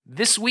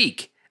This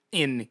week,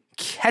 in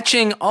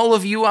catching all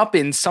of you up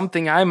in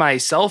something I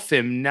myself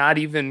am not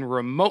even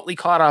remotely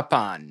caught up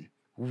on,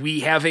 we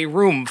have a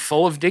room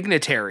full of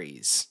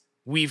dignitaries.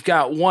 We've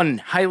got one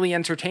highly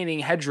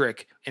entertaining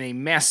Hedrick and a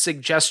mass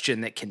suggestion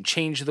that can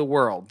change the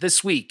world.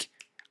 This week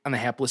on The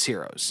Hapless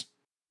Heroes.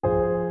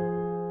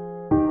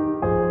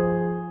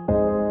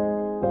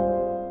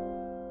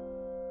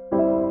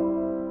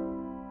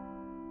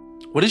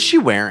 What is she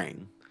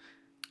wearing?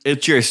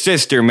 It's your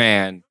sister,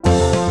 man.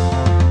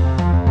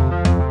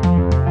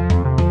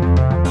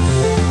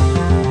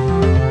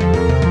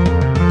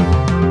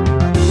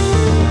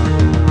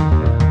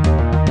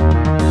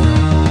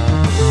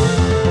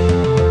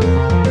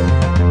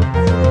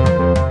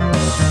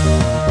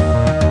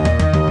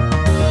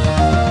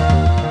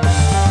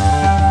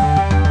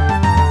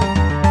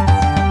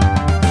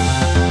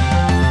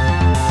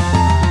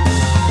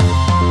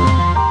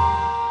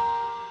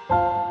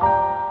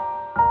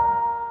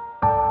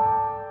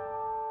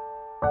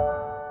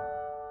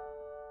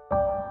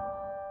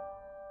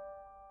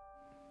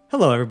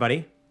 Hello,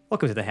 everybody.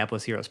 Welcome to the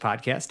Hapless Heroes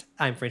podcast.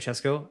 I'm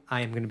Francesco.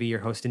 I am going to be your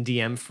host and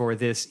DM for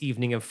this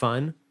evening of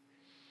fun.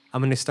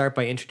 I'm going to start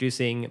by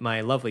introducing my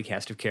lovely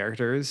cast of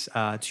characters.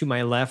 To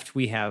my left,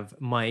 we have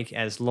Mike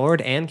as Lord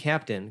and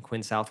Captain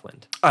Quinn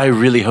Southwind. I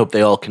really hope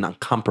they all can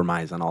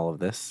compromise on all of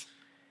this.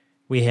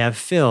 We have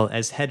Phil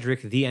as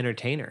Hedrick the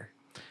Entertainer.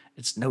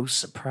 It's no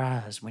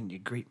surprise when you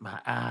greet my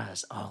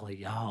eyes, all of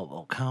y'all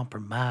will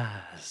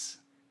compromise.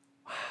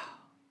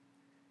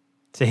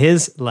 To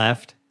his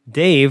left,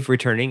 Dave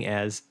returning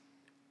as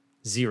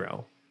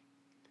Zero.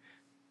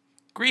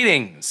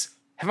 Greetings.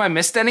 Have I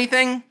missed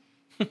anything?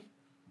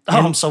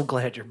 I'm so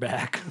glad you're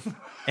back.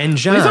 And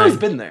John. He's always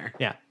been there.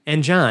 Yeah.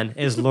 And John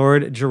as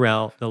Lord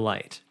Jarrell the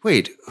Light.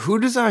 Wait, who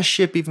does our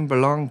ship even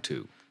belong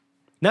to?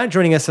 Not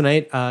joining us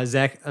tonight.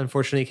 Zach,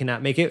 unfortunately,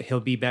 cannot make it. He'll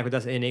be back with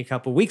us in a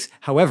couple weeks.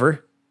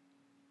 However,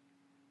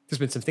 there's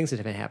been some things that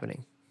have been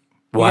happening.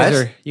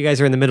 What? You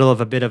guys are in the middle of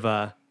a bit of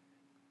a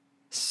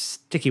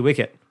sticky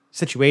wicket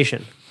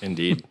situation.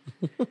 Indeed.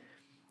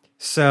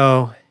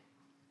 So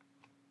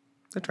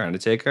They're trying to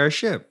take our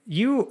ship.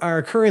 you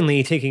are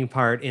currently taking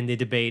part in the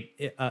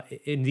debate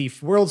in the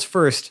world's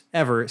first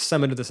ever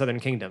Summit of the Southern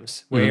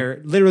Kingdoms,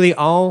 where literally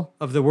all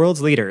of the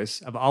world's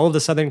leaders of all of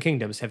the Southern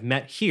Kingdoms have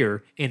met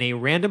here in a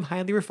random,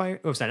 highly refined,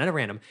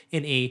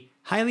 in a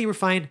highly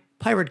refined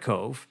pirate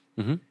cove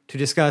to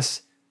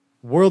discuss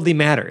worldly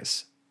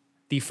matters.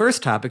 The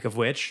first topic of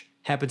which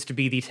happens to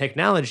be the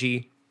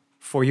technology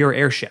for your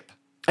airship.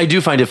 I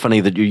do find it funny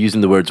that you're using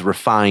the words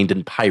refined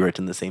and pirate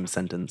in the same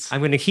sentence.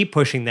 I'm going to keep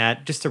pushing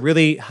that just to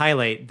really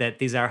highlight that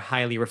these are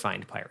highly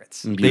refined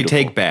pirates. They Beautiful.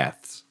 take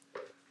baths.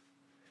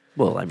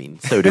 Well, I mean,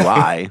 so do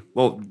I.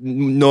 Well,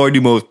 nor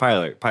do most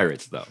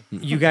pirates, though.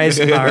 You guys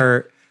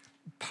are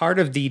part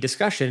of the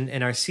discussion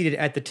and are seated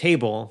at the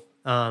table,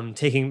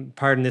 taking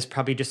part in this,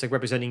 probably just like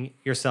representing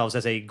yourselves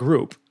as a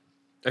group.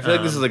 I feel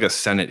like this is like a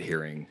Senate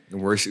hearing.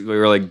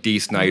 We're like D.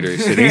 Snyder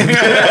sitting.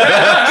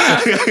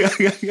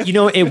 You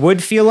know, it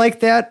would feel like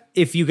that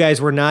if you guys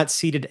were not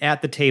seated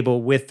at the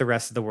table with the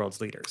rest of the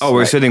world's leaders. Oh,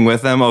 we're sitting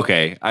with them?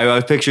 Okay. I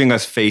was picturing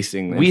us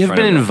facing. We have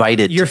been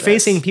invited. You're to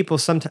facing this. people,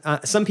 some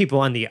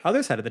people on the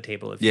other side of the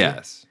table. If you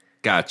Yes.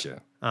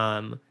 Gotcha.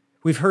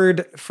 We've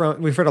heard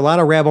a lot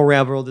of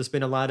rabble. There's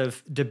been a lot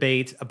of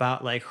debate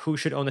about like who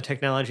should own the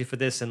technology for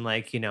this, and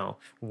like, you know,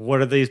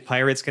 what are these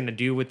pirates going to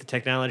do with the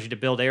technology to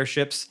build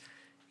airships,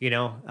 you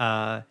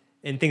know,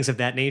 and things of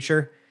that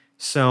nature.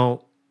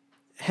 So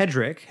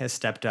Hedrick has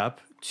stepped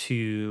up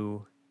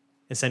to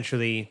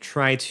essentially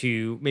try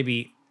to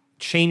maybe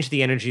change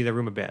the energy of the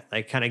room a bit,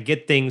 like kind of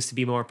get things to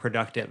be more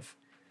productive.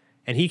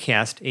 And he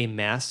cast a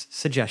mass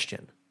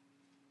suggestion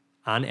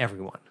on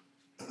everyone.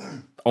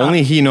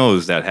 Only he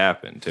knows that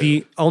happened, too.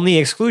 The only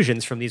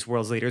exclusions from these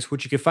world's leaders,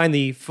 which you can find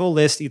the full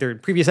list either in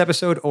previous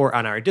episode or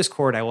on our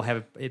Discord. I will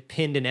have it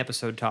pinned in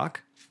episode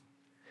talk.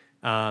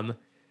 All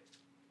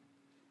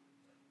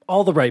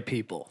the right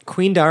people.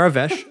 Queen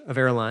Daravesh of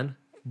Erelon,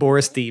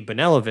 Boris the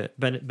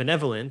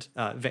benevolent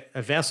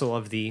a vassal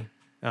of the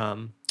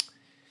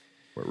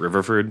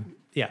Riverford?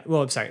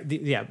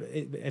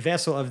 a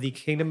vassal of the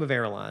Kingdom of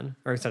Erelon,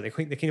 or sorry,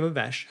 the Kingdom of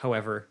Vesh.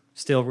 However,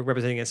 still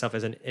representing itself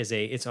as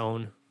its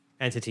own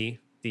entity,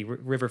 the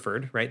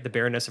Riverford, right? The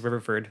Baroness of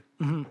Riverford.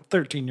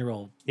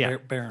 13-year-old Yeah.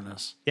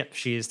 Baroness. Yep,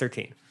 she is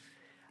 13.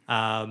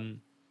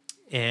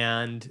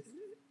 And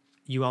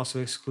you also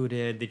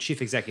excluded the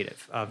chief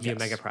executive of the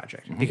Omega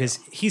Project because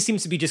he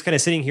seems to be just kind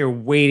of sitting here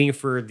waiting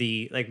for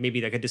the, like,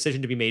 maybe like a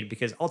decision to be made,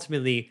 because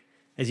ultimately,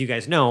 as you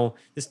guys know,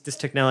 this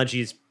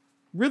technology is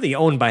really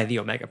owned by the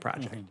Omega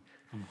Project.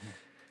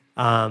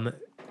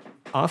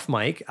 Off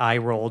mic, I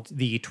rolled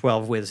the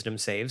 12 wisdom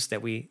saves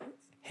that we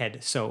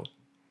had. So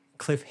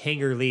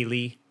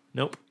cliffhanger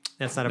nope,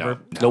 that's not a verb.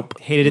 Nope.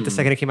 Hated it the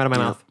second it came out of my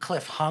mouth.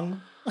 Cliff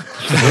hung.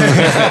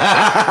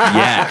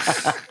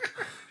 Yes.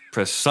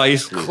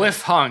 Precisely.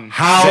 Cliff Hung.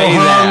 How Say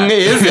hung that.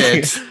 is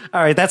it?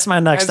 All right, that's my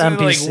next As in,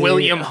 NPC. like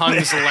William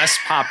Hung's less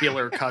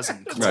popular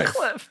cousin. Right.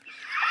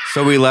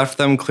 So we left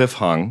them cliff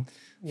hung.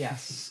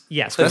 Yes.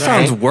 Yes. That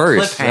sounds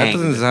worse. That Cliffhanged.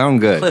 doesn't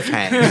sound good.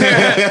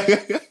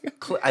 Cliffhanged.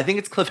 I think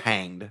it's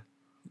cliffhanged.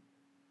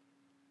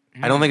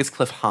 I don't think it's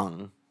cliff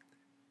hung.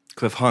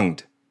 Cliff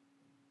hunged.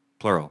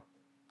 Plural.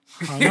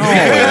 Get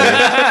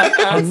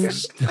out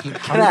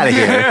of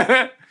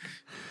here.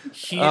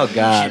 Oh,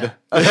 God.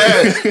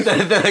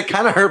 that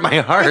kind of hurt my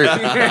heart.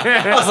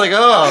 I was like,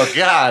 oh,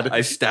 God.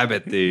 I stab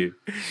at thee.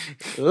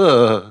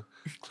 Ugh.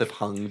 Cliff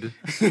hunged.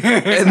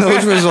 And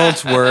those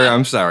results were,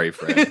 I'm sorry,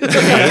 Fred.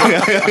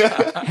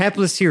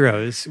 Hapless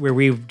Heroes, where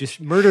we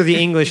just murder the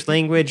English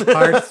language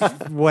part,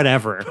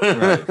 whatever.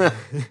 Right.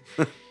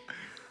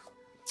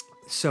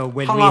 So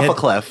when Hung we off had, a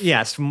cliff.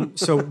 Yes.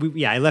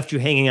 I left you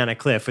hanging on a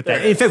cliff with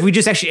that. In fact, we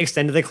just actually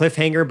extended the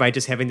cliffhanger by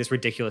just having this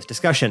ridiculous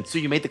discussion. So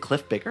you made the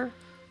cliff bigger?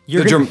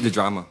 You're The gonna,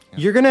 drama. Yeah.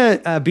 you're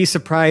gonna be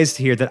surprised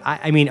here that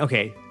I mean,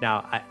 okay,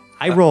 now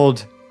I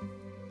rolled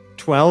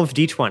 12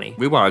 d20.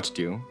 We watched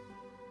you.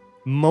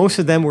 Most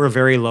of them were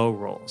very low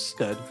rolls.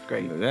 Good.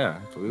 Great. Yeah,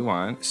 that's what we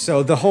want.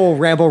 So the whole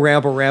rabble,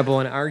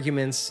 and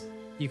arguments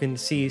you can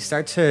see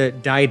start to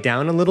die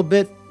down a little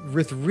bit.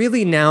 With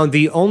really now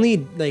the only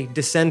like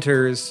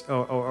dissenters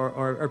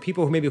or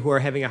people who are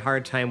having a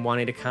hard time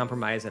wanting to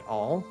compromise at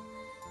all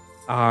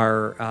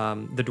are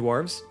the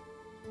dwarves.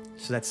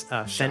 So that's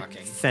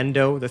Shocking.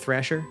 Thendo the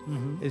Thrasher,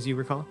 as you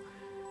recall,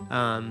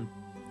 and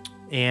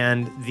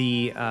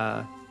the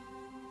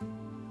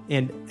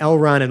and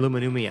Elrond and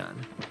Luminumion,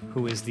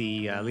 who is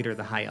the leader of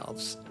the High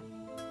Elves,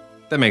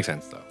 That makes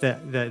sense, though.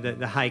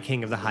 the High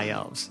King of the High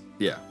Elves.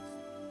 Yeah.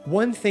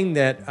 One thing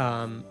that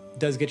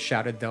does get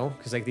shouted though,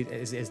 because like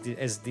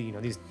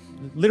these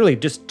literally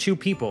just two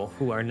people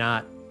who are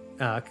not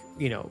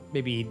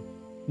maybe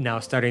now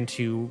starting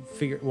to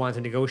want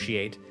to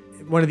negotiate.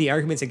 One of the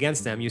arguments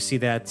against them, you see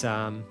that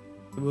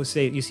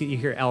you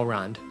hear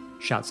Elrond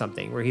shout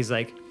something where he's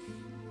like,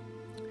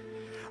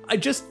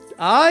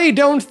 I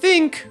don't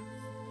think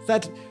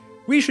that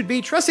we should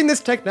be trusting this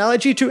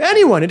technology to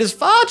anyone. It is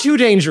far too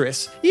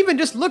dangerous. Even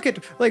just look at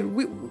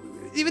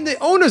even the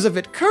owners of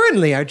it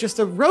currently are just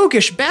a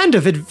roguish band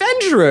of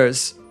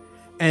adventurers.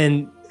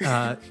 And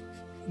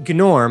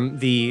Gnorm,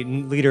 the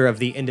leader of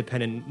the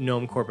independent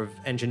Gnome Corp of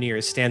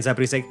Engineers, stands up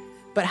and he's like,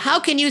 but how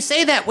can you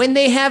say that when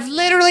they have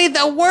literally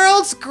the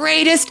world's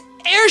greatest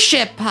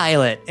airship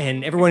pilot?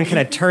 And everyone kind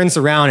of turns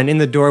around, and in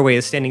the doorway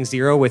is standing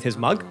Zero with his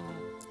mug.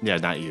 Yeah,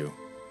 not you.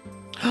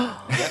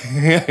 Oh,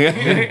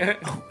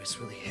 it's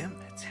really him.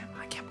 It's him.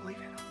 I can't believe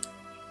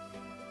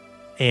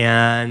it.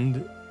 And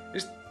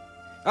There's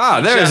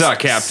Just our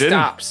captain.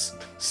 Stops,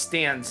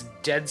 stands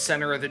dead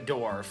center of the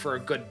door for a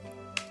good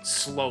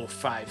slow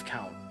 5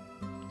 count.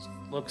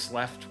 Looks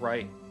left,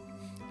 right,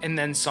 and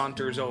then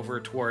saunters over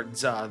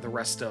towards the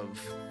rest of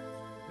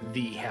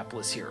the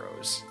hapless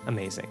heroes.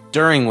 amazing.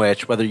 During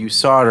which, whether you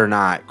saw it or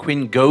not,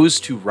 Quinn goes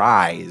to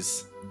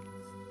rise,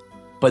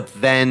 but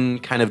then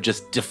kind of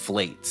just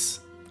deflates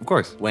Of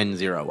course. when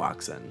Zero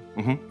walks in.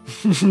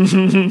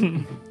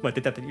 What,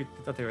 you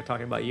thought they were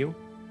talking about you?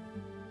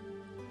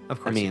 Of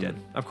course you mean- did.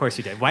 Of course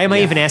you did. Why am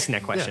I even asking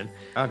that question?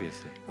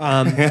 Obviously.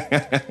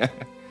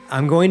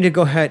 I'm going to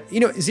go ahead.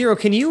 Zero,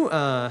 can you,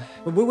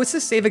 what's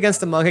this save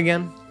against the mug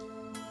again?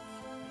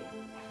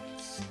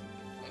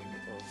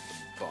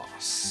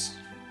 Boss.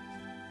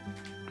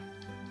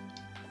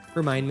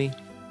 Remind me.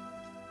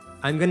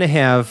 I'm going to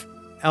have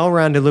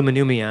Elrond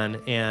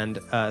Illuminumion and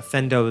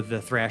Thendo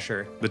the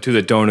Thrasher The two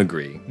that don't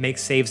agree. make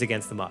saves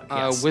against the mug.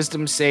 Yes.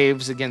 Wisdom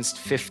saves against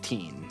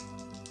 15.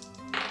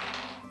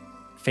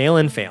 Fail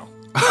and fail.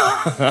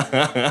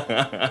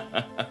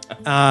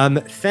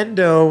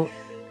 Thendo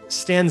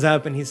stands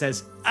up and he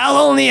says, I'll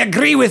only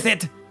agree with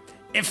it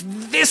if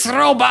this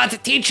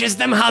robot teaches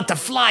them how to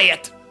fly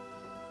it.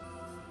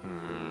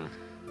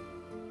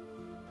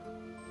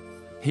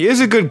 He is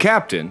a good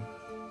captain.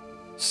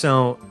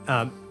 So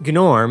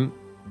Gnorm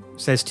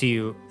says to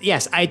you,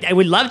 yes, I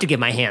would love to get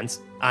my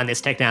hands on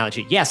this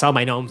technology. Yes, all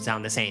my gnomes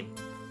sound the same.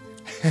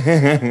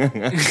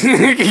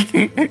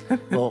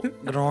 Well,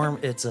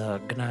 Gnorm, it's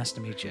nice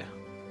to meet you.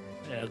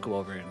 I'll go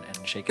over and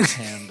shake his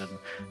hand,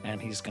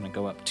 and he's gonna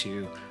go up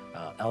to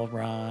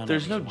Elrond.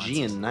 There's and no he G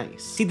wants in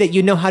nice. See that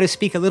you know how to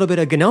speak a little bit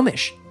of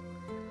Gnomish.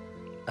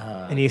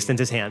 And he extends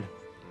his hand.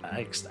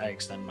 I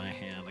extend my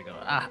hand. I go,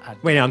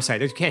 Wait, no, I'm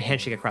sorry. You can't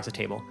handshake across the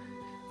table.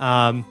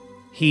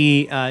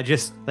 He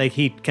just like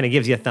he kind of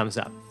gives you a thumbs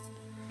up.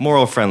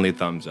 Moral friendly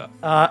thumbs up.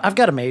 I've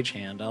got a mage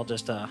hand. I'll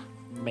just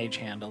mage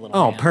hand a little.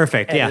 Oh, hand.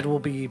 perfect, And yeah. it will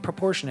be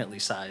proportionately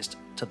sized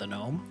to the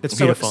gnome. That's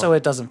so, beautiful. So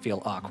it doesn't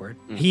feel awkward.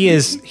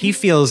 He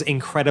feels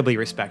incredibly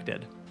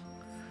respected.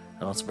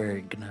 Well, it's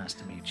very nice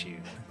to meet you.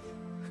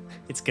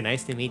 It's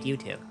nice to meet you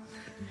too.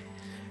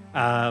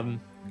 And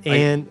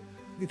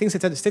things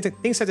start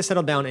to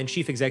settle down, and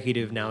Chief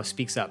Executive now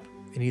speaks up,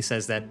 and he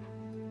says that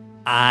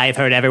I've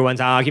heard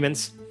everyone's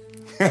arguments.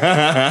 Perfect.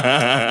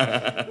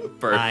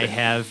 I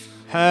have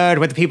heard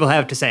what the people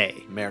have to say,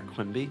 Mayor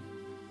Quimby.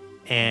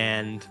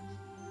 and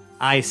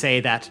I say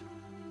that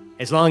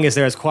as long as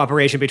there is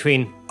cooperation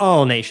between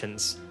all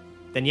nations,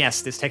 then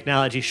yes, this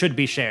technology should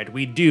be shared.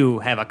 We do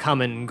have a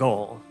common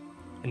goal.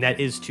 and that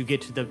is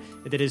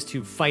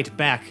to fight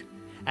back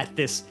at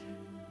this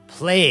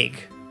plague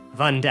of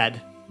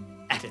undead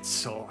at its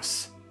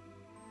source.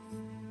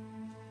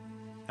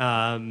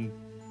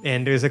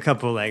 And there's a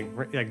couple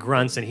like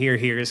grunts and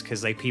hears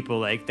because like people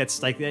like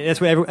that's what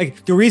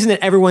the reason that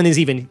everyone is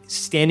even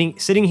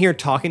sitting here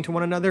talking to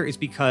one another is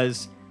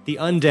because the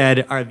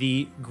undead are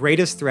the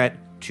greatest threat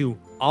to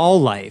all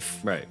life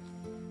Right.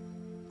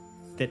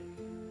 that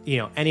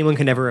anyone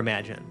can ever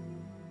imagine.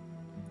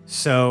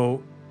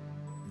 So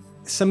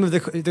some of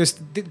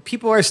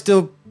people are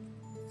still,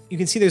 you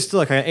can see there's still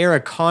like an air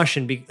of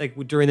caution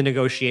during the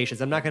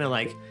negotiations. I'm not going to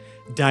like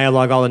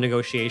dialogue all the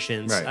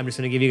negotiations. Right. I'm just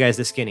going to give you guys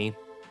the skinny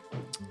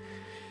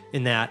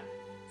in that,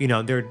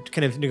 they're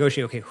kind of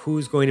negotiating, okay,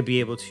 who's going to be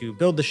able to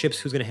build the ships,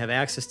 who's going to have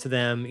access to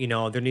them.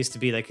 There needs to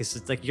be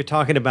it's like you're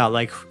talking about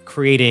like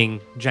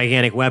creating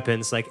gigantic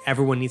weapons. Like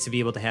everyone needs to be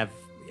able to have,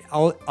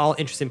 all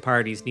interested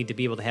parties need to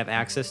be able to have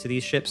access to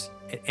these ships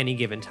at any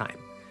given time.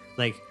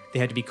 Like they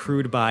had to be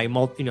crewed by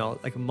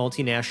like a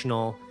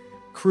multinational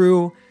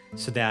crew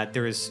so that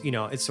there is,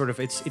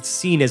 it's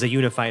seen as a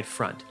unified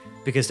front,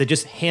 because to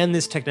just hand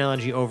this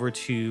technology over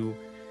to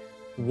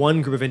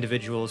one group of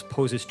individuals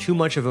poses too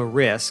much of a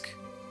risk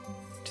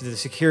to the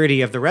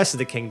security of the rest of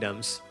the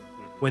kingdoms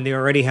when they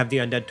already have the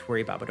undead to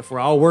worry about. But if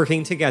we're all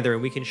working together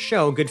and we can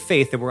show good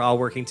faith that we're all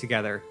working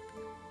together,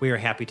 we are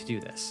happy to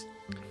do this.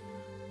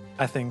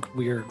 I think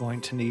we are going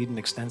to need an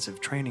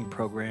extensive training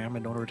program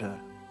in order to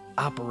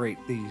operate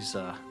these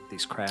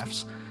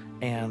crafts,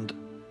 and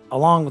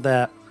along with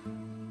that,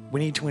 we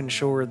need to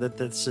ensure that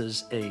this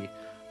is a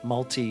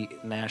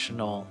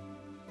multinational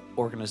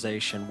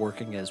organization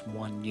working as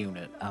one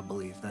unit. I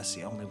believe that's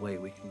the only way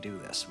we can do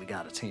this. We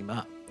got to team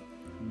up.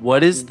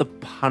 What is the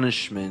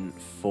punishment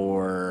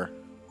for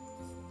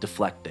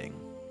deflecting?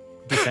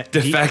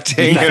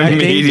 Defecting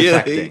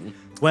immediately. Defecting.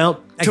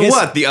 Well, I To guess,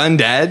 what? The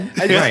undead?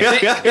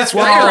 It's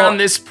right around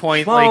this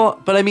point.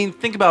 But I mean,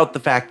 think about the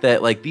fact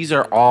that like these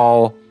are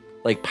all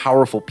like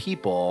powerful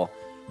people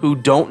who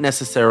don't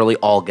necessarily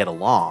all get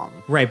along.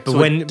 Right, but so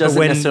when it doesn't but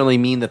when, necessarily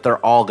mean that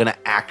they're all going to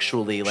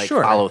actually like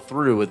Sure. follow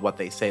through with what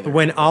they say. But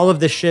when all of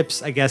the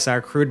ships, I guess,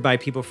 are crewed by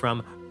people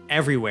from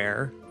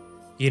everywhere,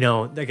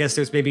 I guess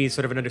there's maybe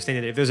sort of an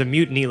understanding that if there's a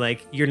mutiny,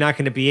 like you're not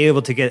going to be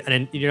able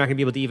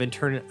to even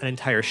turn an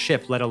entire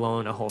ship, let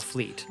alone a whole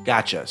fleet.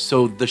 Gotcha.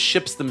 So the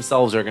ships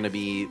themselves are going to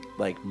be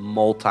like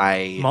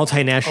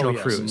Multinational Oh,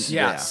 yes. crews.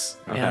 yes.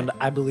 Okay. And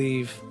I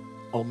believe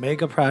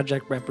Omega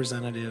Project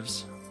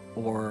representatives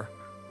or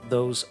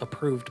those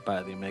approved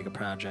by the Omega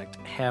Project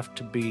have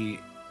to be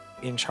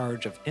in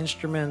charge of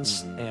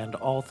instruments and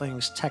all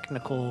things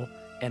technical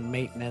and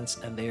maintenance,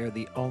 and they are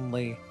the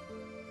only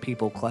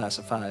people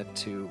classified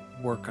to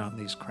work on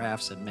these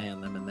crafts and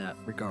man them in that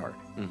regard.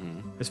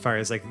 As far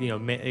as like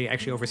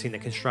actually overseeing the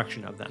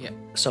construction of them. Yeah.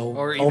 So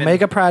Or even-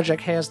 Omega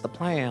Project has the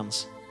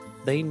plans.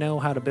 They know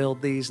how to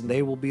build these, and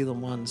they will be the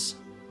ones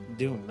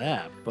doing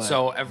that. But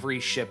So every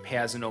ship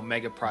has an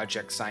Omega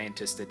Project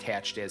scientist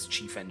attached as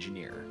chief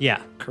engineer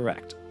Yeah,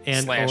 correct.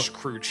 and slash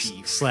crew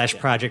chief. /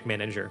 project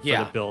manager for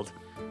Yeah. the build.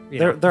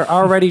 They're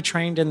already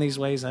trained in these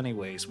ways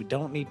anyways. We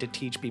don't need to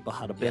teach people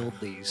how to build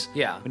these.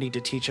 Yeah. We need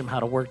to teach them how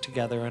to work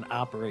together and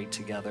operate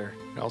together.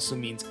 It also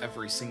means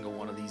every single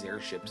one of these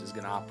airships is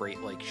going to operate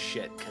like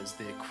shit because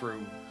the crew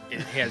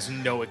has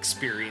no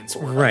experience.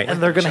 working Right. with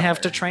And they're going to each have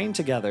other. to train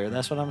together.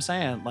 That's what I'm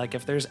saying. Like,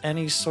 if there's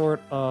any sort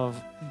of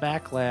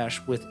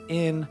backlash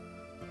within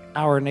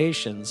our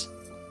nations,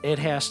 it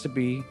has to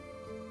be,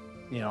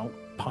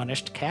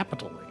 punished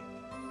capitally.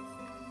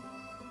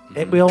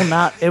 It will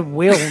not. It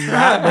will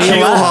not be Keel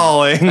allowed.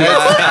 hauling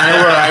I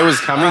know where I was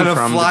coming on a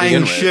from. to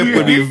flying begin ship with.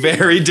 would be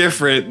very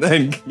different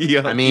than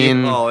keel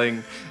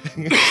hauling.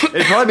 It'd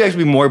probably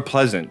actually be more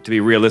pleasant, to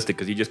be realistic,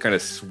 because you just kind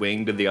of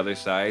swing to the other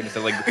side instead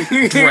of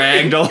like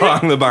dragged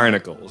along the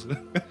barnacles.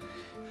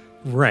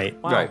 Right.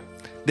 Right.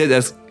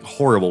 That's a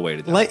horrible way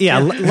to do it.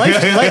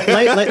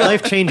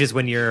 Life changes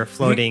when you're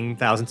floating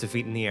thousands of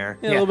feet in the air.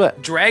 Yeah, a little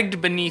bit.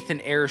 Dragged beneath an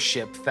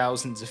airship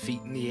thousands of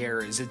feet in the air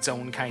is its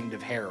own kind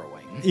of harrowing.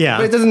 Yeah.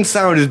 But it doesn't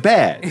sound as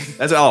bad.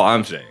 That's all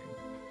I'm saying.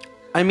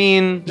 I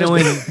mean,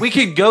 we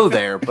could go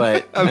there,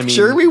 but I'm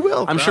sure we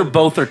will, I'm sure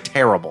both are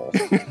terrible.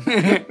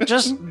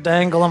 Just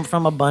dangle them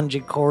from a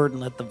bungee cord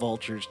and let the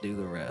vultures do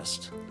the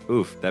rest.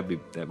 Oof, that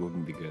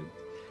wouldn't be good.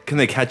 Can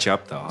they catch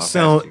up though? How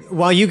So fast do you-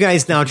 while you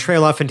guys now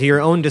trail off into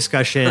your own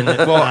discussion,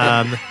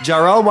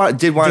 Jarrell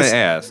did want Just- to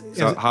ask,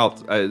 so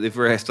if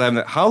we're still having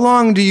that, how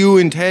long do you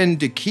intend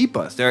to keep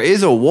us? There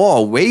is a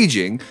war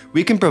waging.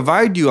 We can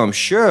provide you, I'm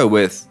sure,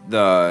 with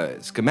the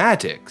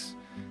schematics.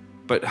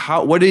 But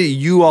what are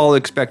you all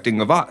expecting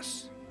of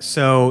us?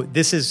 so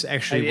this is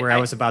actually where I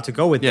was about to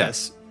go with Yeah.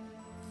 this.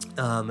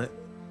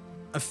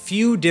 A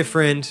few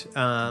different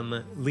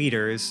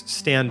leaders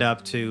stand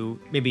up to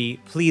maybe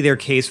plead their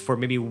case for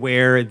maybe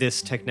where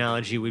this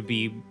technology would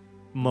be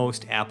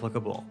most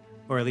applicable,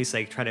 or at least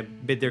like try to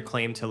bid their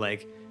claim to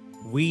like,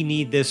 we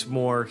need this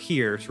more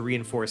here to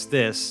reinforce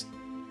this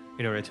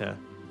in order to,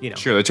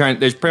 Sure,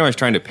 they're pretty much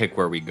trying to pick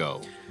where we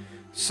go.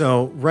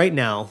 So right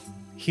now,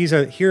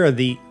 here are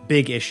the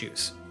big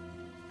issues.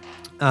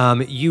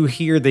 You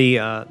hear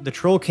the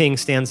Troll King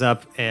stands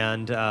up,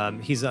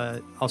 and he's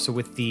also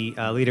with the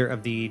leader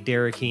of the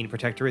Darakeen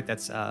Protectorate.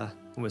 That's what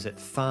was it?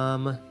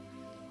 Thumb.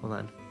 Hold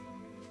on,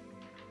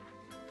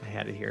 I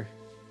had it here.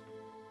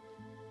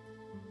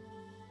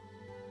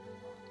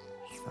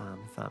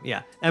 Thumb.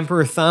 Yeah,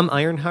 Emperor Thumb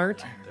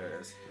Ironheart. There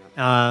it is.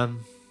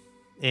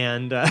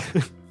 And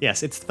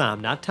yes, it's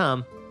Thumb, not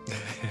Tom.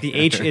 The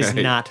H is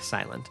not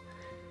silent.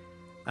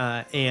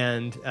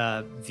 And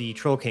the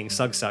Troll King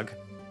Sug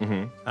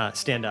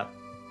stand up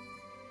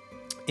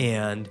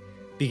and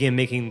begin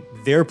making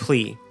their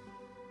plea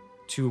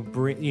to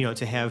bring,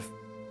 to have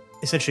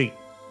essentially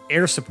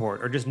air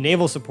support or just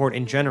naval support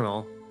in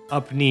general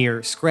up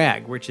near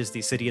Scrag, which is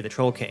the city of the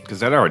Troll King. Because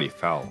that already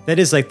fell. That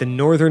is like the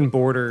northern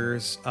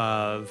borders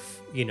of,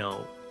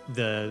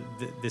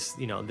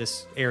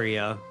 this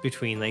area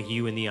between like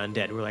you and the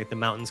undead, where like the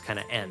mountains kind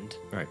of end.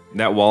 Right.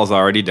 That wall's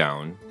already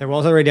down. Their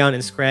wall's already down,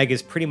 and Scrag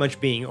is pretty much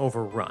being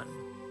overrun.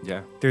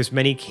 Yeah. There's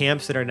many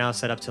camps that are now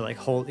set up to like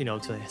hold,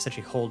 to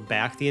essentially hold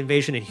back the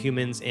invasion, and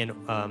humans and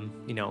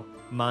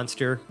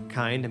monster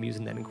kind, I'm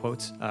using that in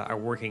quotes, are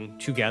working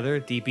together.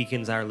 The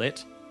beacons are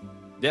lit,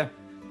 Yeah.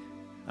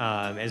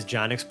 as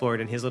John explored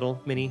in his little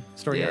mini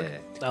story arc.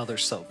 Oh, they're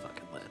so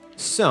fucking lit.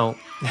 So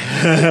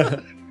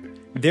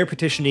they're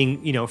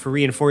petitioning, for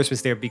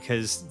reinforcements there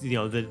because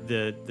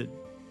the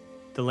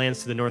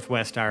lands to the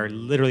northwest are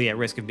literally at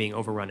risk of being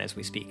overrun as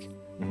we speak.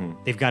 Mm-hmm.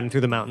 They've gotten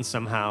through the mountains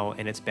somehow,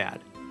 and it's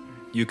bad.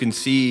 You can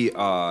see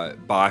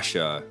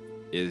Basha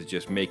is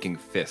just making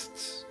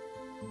fists.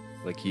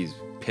 Like he's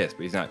pissed,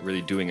 but he's not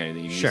really doing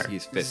anything. Sure.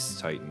 He's fists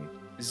tighten.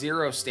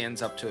 Zero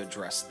stands up to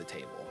address the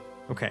table.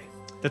 Okay.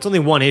 That's only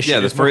one issue. Yeah,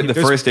 There's more the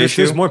there's- first there's-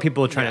 issue? There's more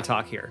people trying Yeah. to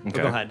talk here. But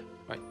Okay. go ahead.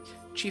 Right.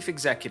 Chief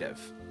Executive,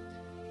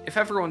 if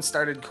everyone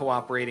started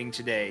cooperating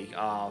today,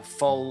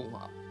 full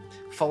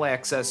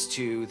access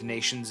to the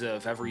nations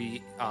of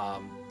every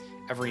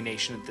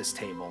nation at this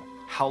table,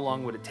 how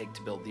long would it take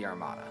to build the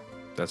Armada?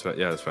 That's what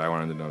I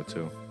wanted to know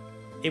too.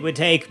 It would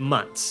take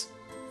months.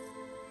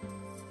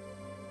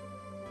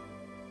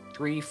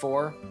 3,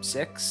 4,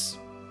 6?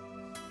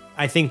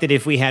 I think that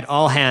if we had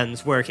all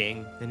hands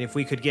working, and if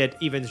we could get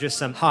even just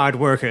some hard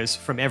workers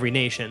from every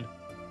nation,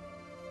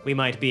 we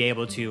might be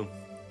able to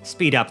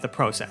speed up the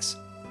process.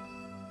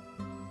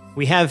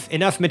 We have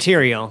enough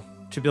material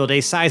to build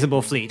a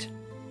sizable fleet.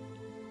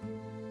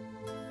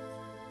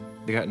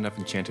 They got enough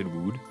enchanted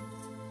wood.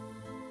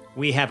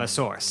 We have a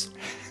source.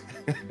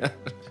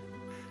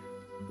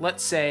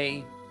 Let's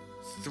say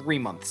 3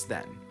 months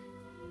then.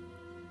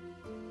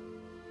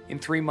 In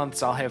 3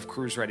 months, I'll have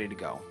crews ready to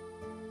go.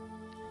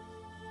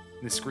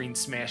 The screen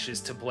smashes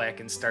to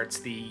black and starts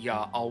the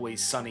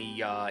Always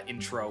Sunny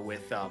intro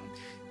with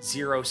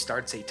Zero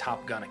starts a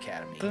Top Gun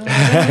Academy.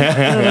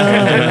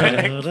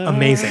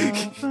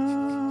 Amazing.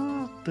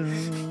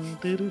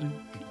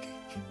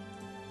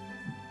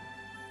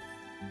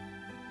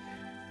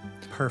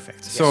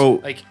 Perfect. So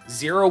Like,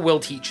 Zero will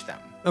teach them.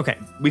 Okay.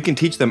 we can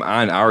teach them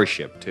on our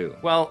ship too.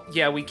 Well,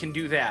 yeah, we can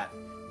do that.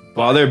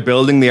 While they're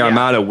building the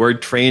Armada, we're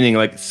training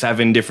like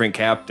 7 different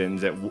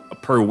captains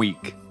per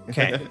week.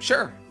 Okay.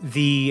 Sure.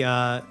 The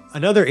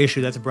another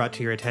issue that's brought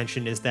to your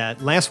attention is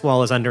that Last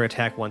Wall is under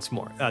attack once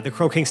more. The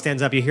Crow King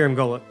stands up. You hear him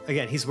go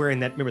again. He's wearing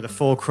that, remember, the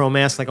full crow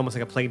mask, like almost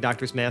like a plague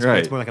doctor's mask. But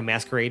it's Right. more like a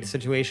masquerade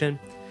situation.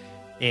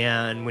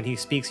 And when he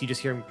speaks, you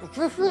just hear him.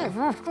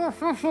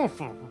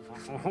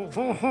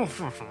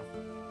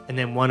 And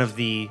then one of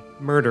the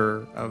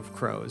murder of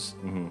crows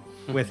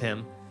with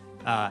him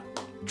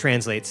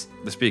translates.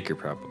 The speaker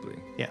probably.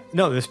 Yeah.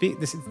 No, the speak.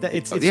 This is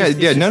it's Yeah, just- it's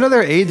just- none of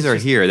their aides are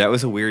here. That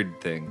was a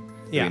weird thing.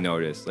 Yeah. We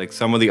noticed. Like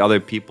some of the other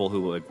people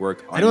who like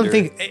work. I don't under-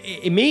 think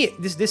it may.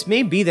 This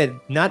may be that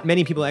not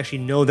many people actually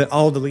know that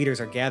all the leaders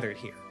are gathered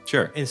here.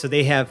 Sure. And so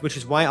they have, which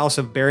is why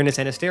also Baroness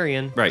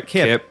Anasterian, Right,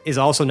 Kip, Kip. is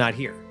also not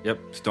here. Yep.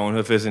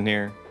 Stonehoof isn't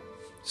here.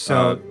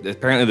 So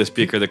Apparently the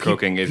speaker, the Crow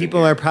King, isn't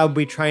people here. are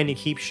probably trying to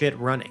keep shit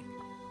running.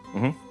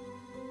 Mhm.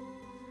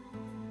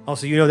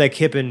 Also, you know that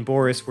Kip and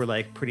Boris were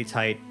like pretty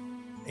tight,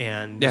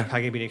 and Yeah. there's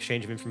probably gonna be an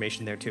exchange of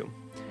information there too.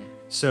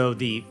 So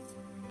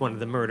one of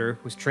the murder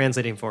who's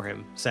translating for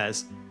him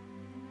says,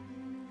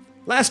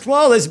 "Last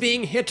Wall is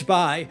being hit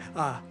by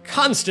a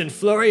constant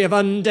flurry of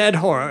undead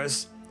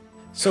horrors.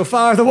 So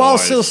far, the wall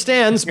Boys. still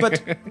stands,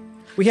 but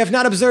we have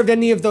not observed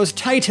any of those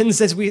titans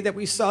that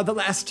we saw the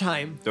last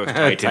time. Those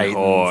Titan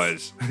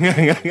Titans.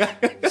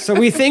 whores. So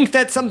we think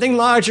that something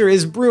larger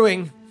is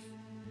brewing.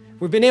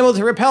 We've been able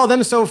to repel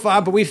them so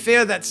far, but we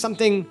fear that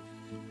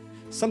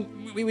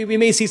we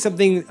may see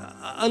something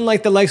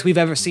unlike the likes we've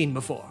ever seen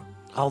before."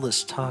 All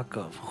this talk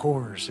of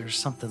horrors, there's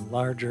something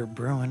larger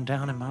brewing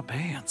down in my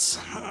pants.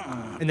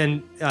 And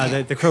then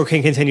the Crow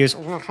King continues.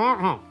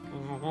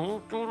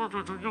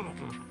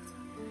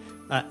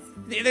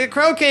 The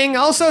Crow King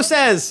also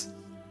says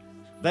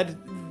that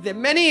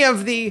many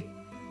of the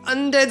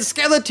undead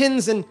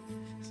skeletons and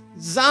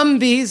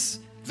zombies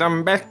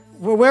Zombie.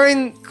 were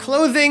wearing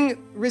clothing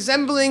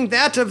resembling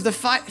that of the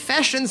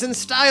fashions and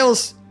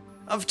styles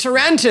of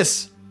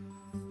Tarantus,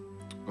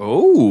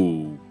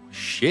 Oh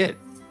shit.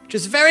 which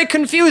is very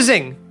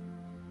confusing.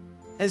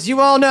 As you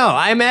all know,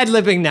 I'm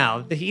ad-libbing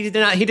now. He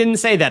didn't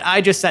say that.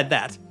 I just said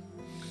that.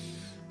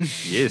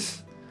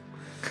 Yes.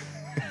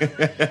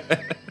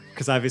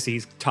 Because obviously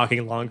he's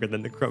talking longer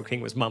than the Crow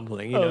King was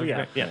mumbling. You know? yeah.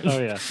 Right? Yeah. Oh,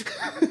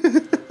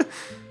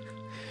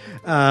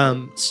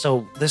 yeah.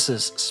 So this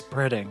is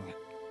spreading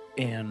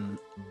in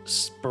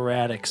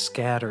sporadic,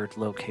 scattered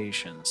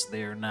locations.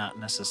 They're not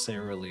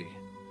necessarily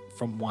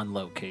from one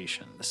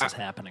location. This is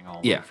happening all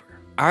Yeah. over.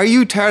 Are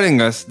you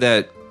telling us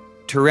that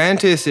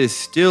Tarantus is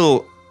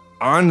still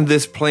on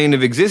this plane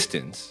of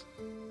existence?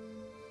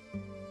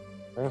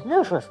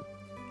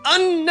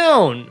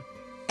 Unknown.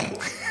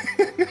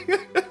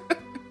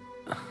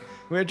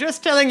 We're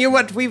just telling you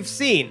what we've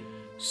seen.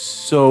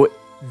 So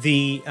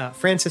The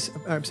Francis,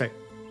 I'm sorry,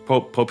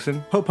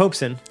 Popeson? Pope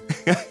Popeson.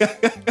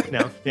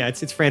 No, yeah,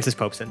 it's Francis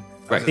Popeson.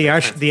 Right. The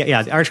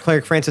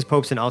archcleric Francis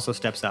Popeson also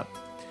steps up,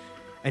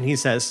 and he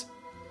says,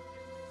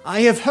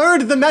 "I have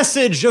heard the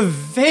message of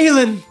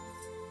Valen,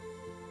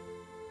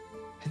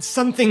 and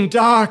something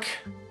dark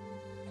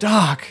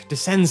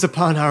descends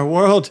upon our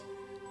world.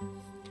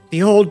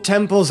 The old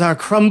temples are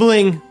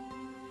crumbling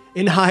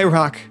in High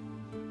Rock,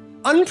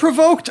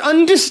 unprovoked,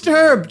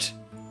 undisturbed.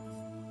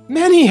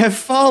 Many have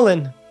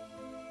fallen.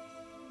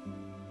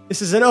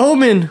 This is an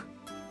omen,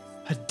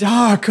 a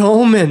dark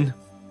omen.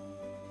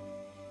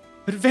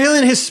 But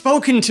Valen has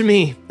spoken to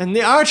me, and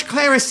the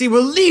Archclerisy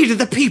will lead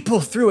the people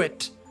through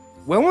it."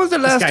 When was the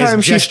This last guy's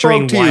time she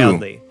gesturing spoke to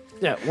wildly.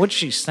 Yeah, what'd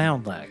she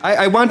sound like?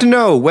 I want to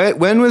know,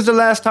 when was the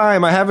last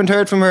time? I haven't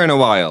heard from her in a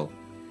while.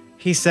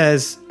 He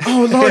says,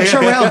 "Oh, Lord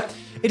Jarrell,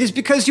 it is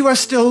because you are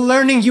still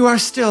learning. You are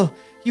still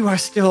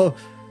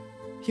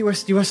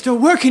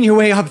working your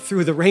way up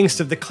through the ranks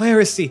of the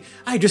clerisy.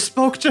 I just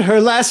spoke to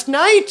her last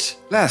night."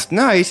 Last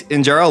night,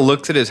 and Jarl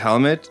looks at his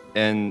helmet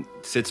and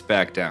sits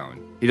back down.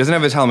 He doesn't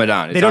have his helmet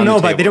on. It's They don't on the know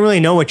about. table. They don't really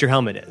know what your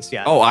helmet is.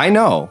 Yeah. Oh, I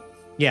know.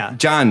 yeah.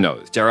 John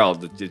knows. Jarl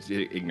is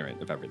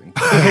ignorant of everything.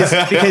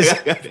 Because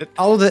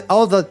all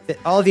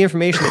the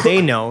information that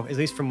they know, at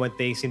least from what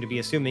they seem to be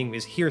assuming,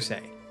 is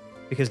hearsay.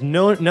 Because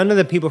none of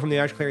the people from the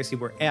Archclerisy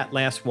were at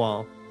Last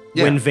Wall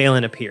when Yeah.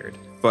 Valen appeared.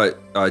 But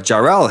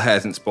Jarl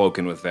hasn't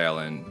spoken with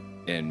Valen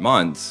in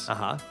months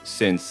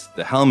since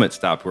the helmet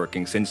stopped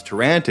working, since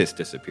Tarantus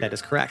disappeared. That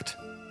is correct.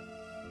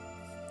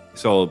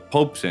 So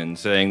Popeson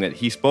saying that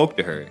he spoke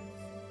to her.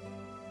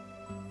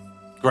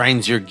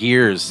 grinds your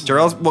gears.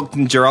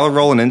 Can Jarl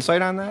roll an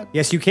insight on that?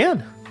 Yes, you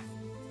can.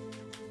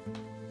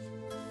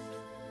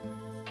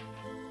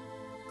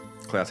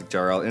 Classic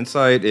Jarl.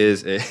 Insight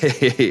is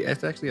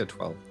it's actually a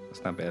 12.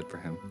 That's not bad for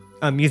him.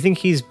 You think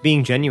he's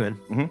being genuine?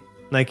 Mhm.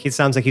 Like it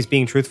sounds like he's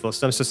being truthful.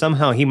 So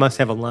somehow he must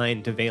have a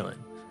line to Valen.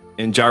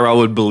 And Jarl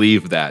would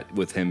believe that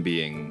with him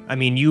being. I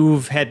mean,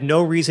 you've had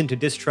no reason to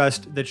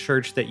distrust the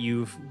church that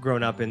you've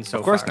grown up in so far.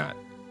 Of course not.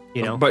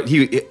 You know, But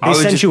he. they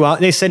sent you out.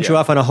 They sent you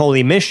off on a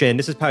holy mission.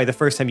 This is probably the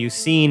first time you've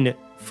seen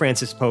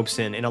Francis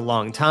Popeson in a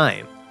long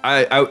time.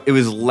 It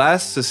was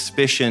less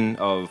suspicion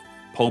of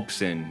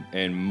Popeson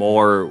and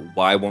more,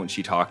 why won't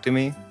she talk to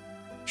me?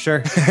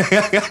 Sure.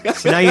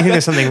 So now you think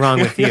there's something wrong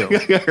with you.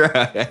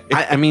 Right.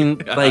 I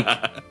mean, like,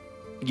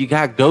 you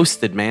got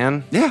ghosted,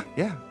 man. Yeah,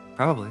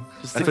 probably.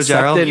 Just That's what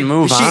accept Jarl- it and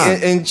move on.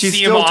 And she's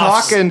See him still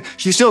off. talking.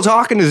 She's still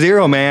talking to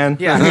Zero, man.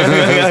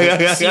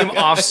 Yeah. See him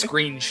off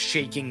screen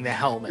shaking the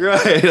helmet.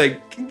 Right,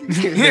 like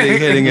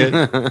hitting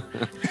it.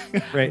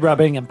 Right.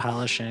 Rubbing and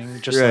polishing,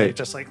 Right.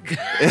 just like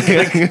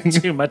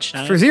too much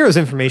shine. For Zero's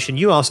information,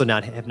 you also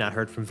have not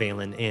heard from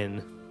Valen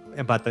in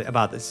about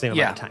the same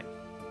amount of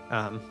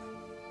time.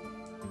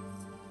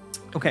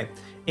 Okay,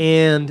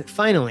 and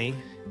finally,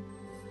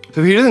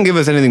 So he doesn't give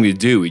us anything to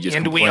do. He just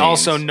And we complains.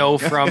 also know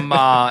from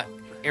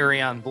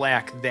Arion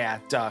Black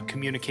that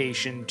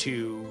communication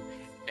to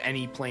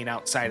any plane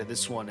outside of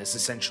this one is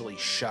essentially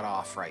shut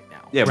off right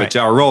now. Yeah, but Right.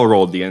 Jarl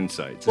rolled the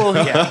insights. Well,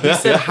 yeah, he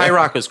said High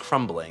Rock is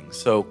crumbling,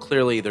 so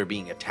clearly they're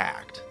being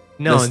attacked.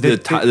 no, This-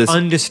 they're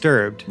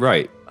undisturbed.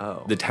 Right.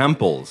 Oh. The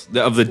temples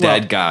of the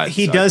dead gods.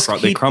 He does.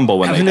 They crumble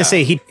when I was they going die. to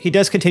say he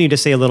does continue to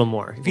say a little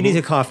more. If you need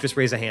to cough, just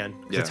raise a hand.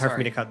 'Cause Yeah. it's hard for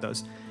me to cut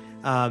those.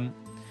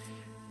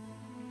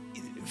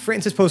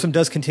 Francis Possum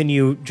does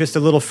continue just a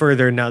little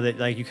further now that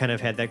like you kind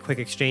of had that quick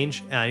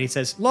exchange, and he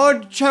says,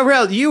 "Lord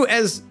Jarrell, you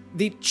as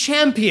the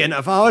champion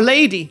of Our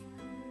Lady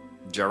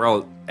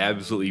Jarl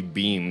absolutely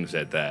beams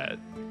at that.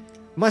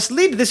 must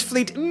lead this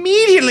fleet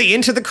immediately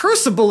into the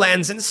Crucible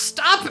Lands and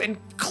stop and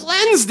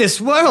cleanse this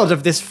world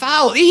of this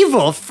foul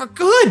evil for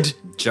good.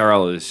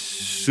 Jarl is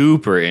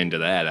super into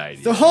that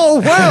idea. The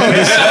whole world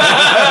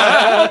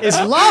is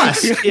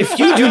lost if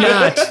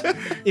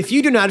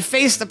you do not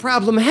face the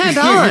problem head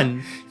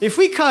on. If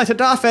we cut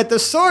it off at the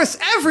source,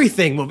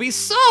 everything will be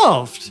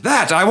solved."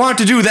 That I want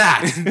to do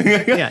that.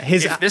 Yeah,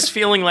 If this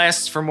feeling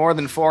lasts for more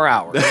than 4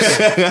 hours,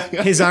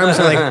 his arms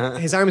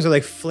are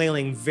like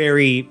flailing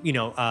very,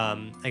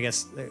 I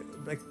guess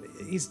like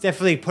he's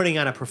definitely putting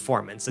on a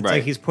performance. It's Right.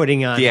 like he's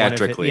putting on one of his-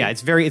 Theatrically. yeah,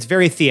 it's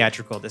very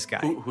theatrical. This guy,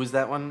 Who's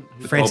that one?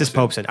 Francis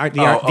Popeson.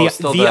 Popeson,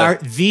 Still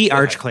the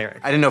arch cleric,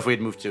 I didn't know if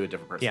we'd moved to a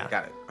different person. Yeah.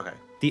 Got it. Okay.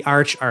 the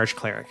arch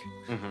cleric.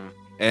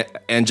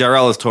 And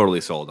Jarrell is totally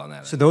sold on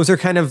that. So those are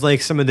kind of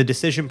like some of the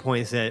decision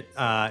points that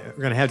are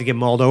going to have to get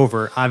mulled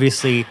over.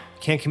 Obviously,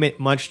 can't commit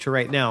much to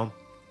right now.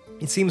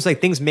 It seems like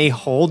things may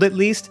hold at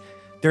least.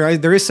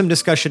 There is some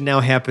discussion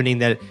now happening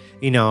that,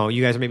 you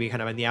guys are maybe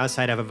kind of on the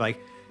outside of like,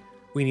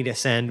 we need to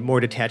send more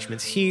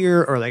detachments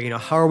here, or like,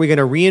 how are we going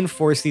to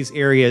reinforce these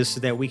areas so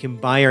that we can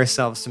buy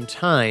ourselves some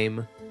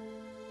time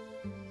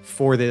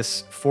for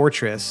this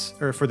fortress,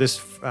 or for this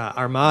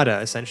armada,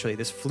 essentially,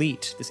 this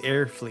fleet, this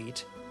air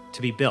fleet,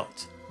 to be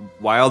built.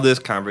 While this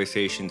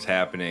conversation's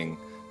happening,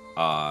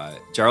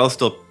 Jarl's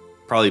still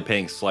probably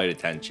paying slight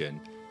attention,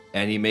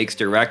 and he makes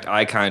direct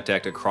eye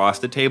contact across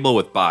the table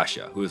with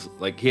Basha, who's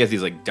like, he has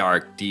these like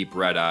dark, deep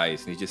red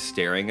eyes, and he's just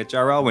staring at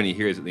Jarl when he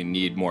hears that they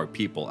need more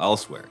people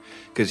elsewhere,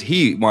 because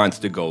he wants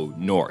to go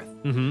north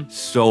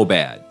so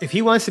bad. If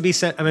he wants to be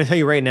sent, I'm going to tell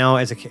you right now,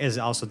 as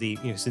also the,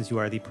 since you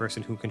are the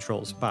person who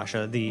controls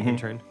Basha, the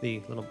intern,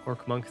 the little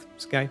orc monk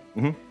guy.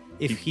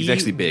 If He's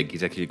actually big.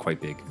 He's actually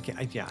quite big.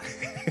 Okay, yeah.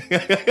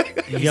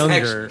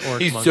 Younger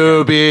orc He's monk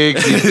so guy. big.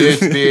 He's this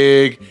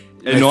big.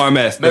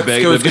 Enormous.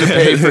 Mexico's going to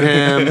pay for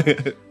him.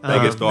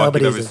 Biggest dog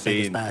you've Nobody's ever as big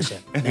as seen. Basha.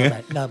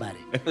 Nobody.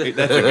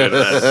 That's a good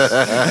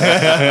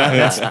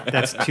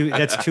one.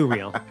 That's too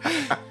real.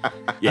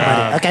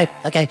 Nobody.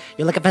 Okay.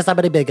 You're looking for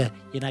somebody bigger.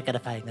 You're not gonna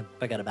find them.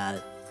 Forget about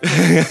it.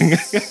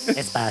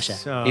 It's Basha.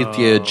 So, It's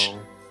huge.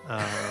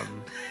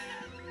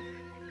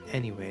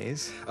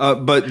 Anyways,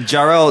 But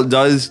Jarl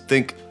does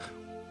think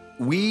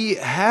we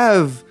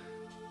have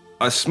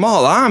a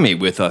small army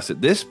with us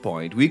at this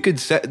point. We could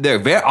set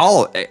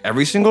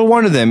every single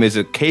one of them is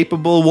a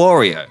capable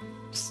warrior.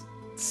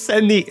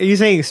 send the. Are you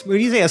saying when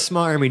you say a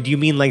small army? Do you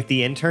mean like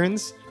the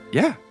interns?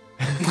 Yeah.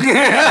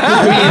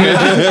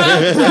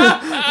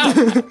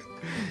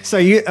 So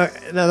you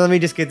now let me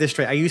just get this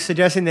straight. Are you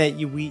suggesting that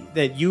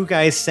you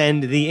guys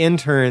send the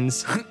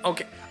interns?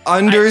 Okay.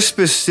 Under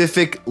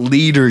specific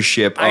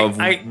leadership of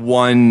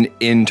one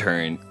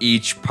intern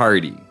each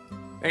party.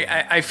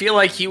 I feel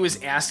like he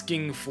was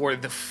asking for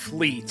the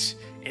fleet,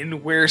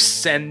 and we're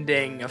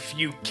sending a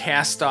few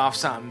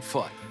cast-offs on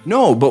foot.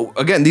 No, but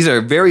again, these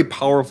are very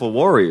powerful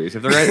warriors.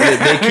 If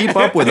they keep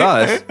up with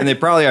us, and they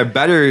probably are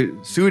better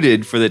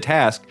suited for the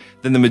task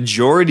than the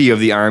majority of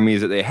the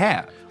armies that they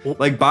have.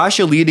 Like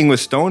Basha leading with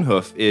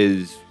Stonehoof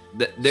is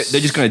they're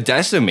just going to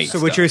decimate. So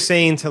what you're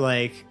saying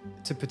to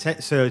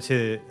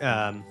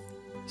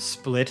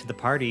split the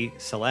party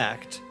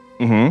select.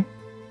 Mm-hmm.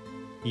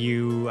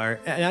 You are.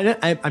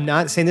 I'm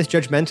not saying this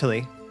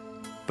judgmentally,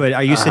 but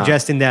are you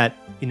suggesting that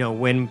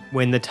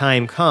when the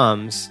time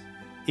comes,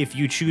 if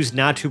you choose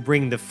not to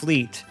bring the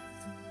fleet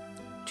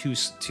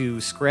to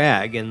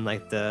Scrag and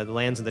like the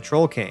lands of the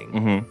Troll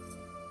King,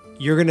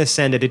 you're going to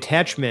send a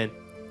detachment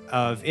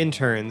of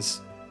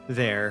interns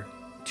there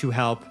to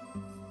help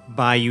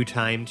buy you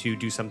time to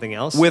do something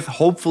else? With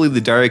hopefully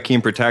the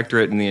Darakim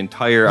Protectorate and the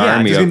entire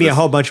army. There's of going to be the a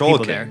whole bunch of Troll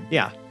people King. there.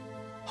 Yeah,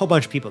 whole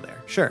bunch of people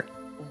there. Sure.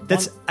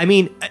 That's. I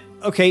mean,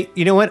 okay.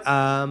 You know what?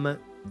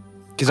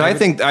 Because I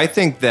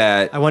think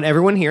that I want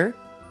everyone here,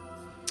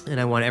 and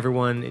I want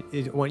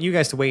want you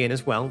guys to weigh in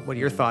as well. What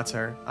your thoughts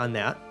are on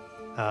that?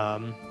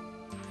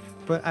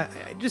 But I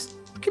just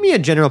give me a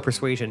general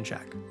persuasion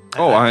check.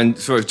 on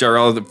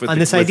Jarl with on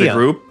this with idea. the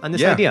group. On this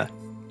Yeah. idea,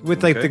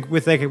 with like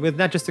Okay. with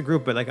not just the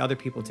group, but like other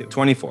people too.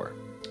 24.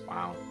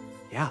 Wow.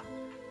 Yeah.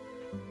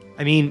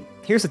 I mean,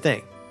 here's the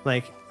thing.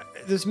 Like,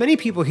 there's many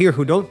people here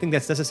who don't think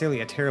that's necessarily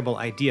a terrible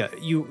idea.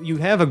 You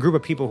have a group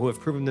of people who have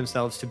proven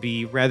themselves to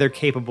be rather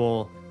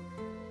capable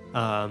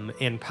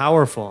and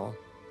powerful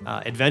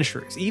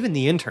adventurers, even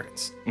the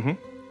interns.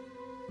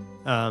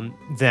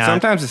 That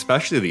Sometimes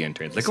especially the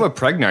interns. Look at what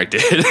Pregnard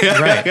did.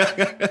 right,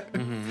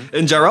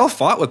 And Jarl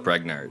fought with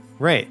Pregnard.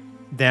 right.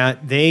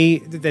 That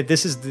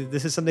this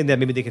is something that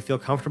maybe they can feel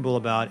comfortable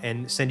about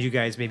and send you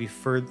guys maybe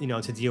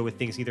to deal with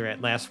things either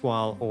at Last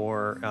Wall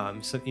or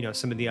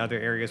some of the other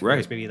areas where Right.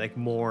 there's maybe like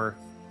more,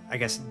 I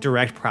guess,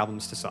 direct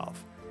problems to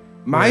solve.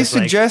 My Whereas,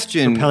 like,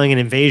 suggestion. repelling an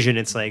invasion,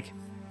 it's like,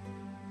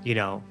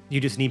 you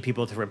just need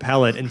people to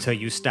repel it until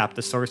you stop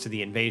the source of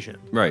the invasion.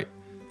 Right.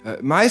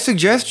 My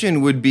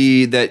suggestion would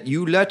be that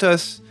you let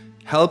us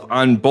help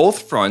on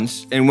both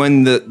fronts, and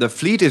when the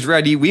fleet is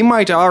ready, we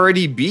might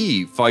already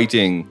be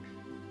fighting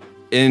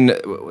in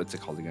what's it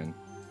called again?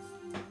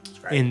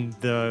 In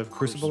the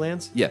Crucible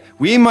lands? Yeah,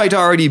 we might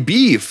already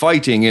be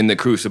fighting in the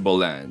Crucible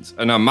lands.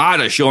 An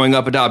armada showing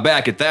up at our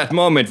back at that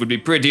moment would be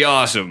pretty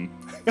awesome.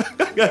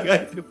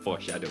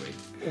 Foreshadowing.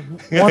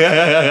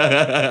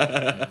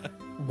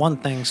 One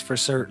thing's for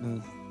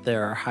certain,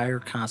 there are higher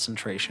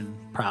concentration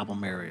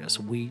problem areas.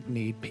 We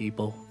need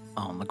people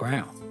on the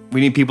ground.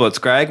 We need people at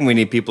Scrag and we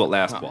need people at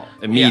Last Wall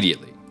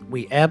immediately.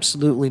 We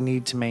absolutely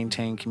need to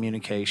maintain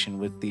communication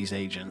with these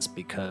agents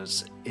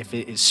because if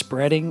it is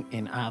spreading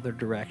in either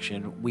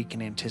direction, we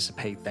can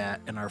anticipate that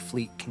and our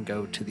fleet can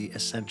go to the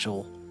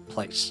essential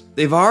place.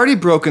 They've already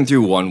broken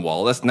through one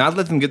wall. Let's not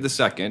let them get the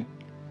second.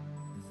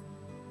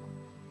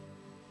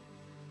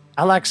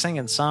 I like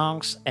singing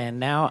songs, and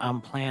now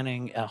I'm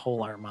planning a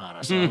whole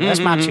armada. So that's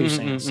my 2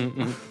 cents.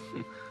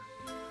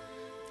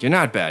 You're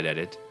not bad at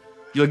it.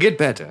 You'll get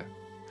better.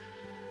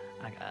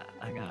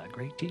 I got a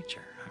great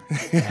teacher.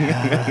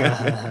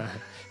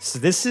 So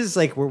this is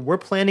like we're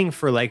planning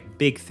for like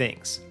big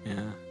things.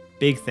 Yeah.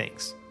 Big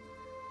things.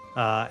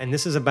 And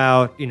this is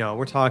about,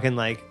 we're talking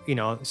like,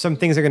 some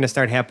things are going to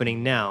start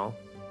happening now.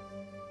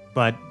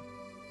 But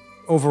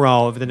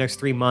overall, over the next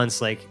 3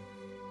 months, like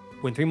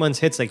when 3 months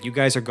hits, like you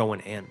guys are going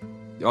in.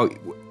 Oh,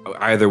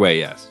 either way,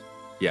 yes.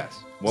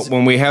 Yes.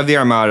 When we have the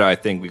Armada, I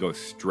think we go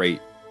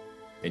straight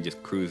and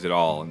just cruise it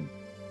all. And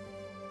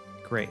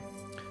Great.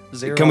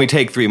 Can we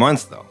take 3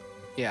 months, though?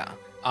 Yeah.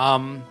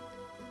 I'm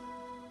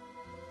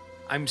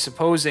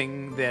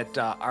supposing that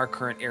our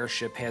current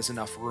airship has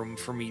enough room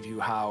for me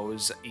to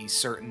house a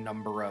certain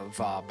number of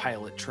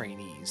pilot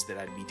trainees that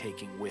I'd be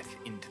taking with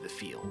into the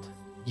field.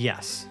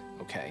 Yes.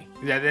 Okay.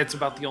 That's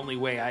about the only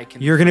way I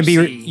can. You're going to be,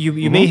 foresee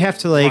you may have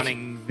to like,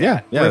 running Yeah,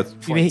 that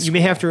yeah. you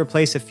may have to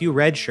replace a few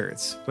red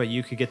shirts, but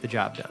you could get the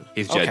job done.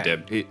 He's Okay.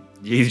 Jed Dim.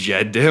 He's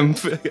Jed Dim.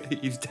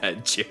 He's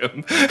dead,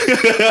 Jim.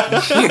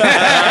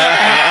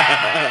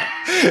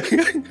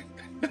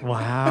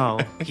 Wow.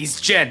 He's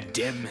Jed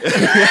Dim.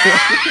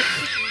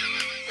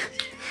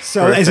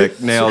 So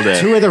Perfect. Nailed it.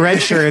 Two of the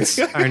red shirts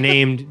are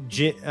named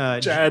Jed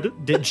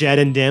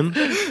and Dim.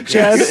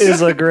 Jed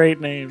is a great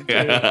name. Too.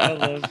 I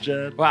love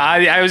Jed. Well,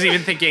 I was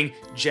even thinking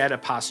Jed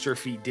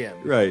apostrophe Dim.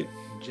 Right.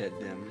 Jed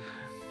Dim.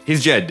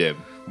 He's Jed Dim.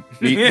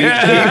 Meet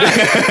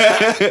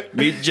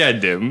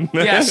Jed Dim.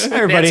 Yes,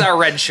 everybody. that's our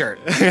red shirt.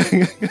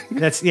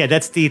 That's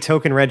the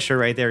token red shirt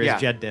right there is Yeah.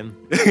 Jed Dim.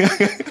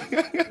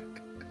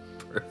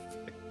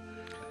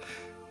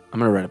 I'm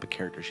gonna write up a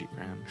character sheet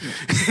for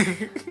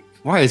him.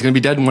 Why? He's going to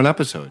be dead in one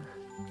episode.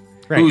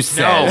 Right. Who No,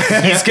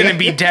 said? he's gonna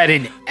be dead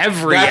in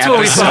every That's episode. what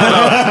we thought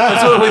about.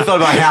 That's what we thought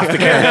about half the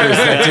characters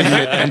that didn't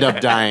end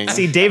up dying.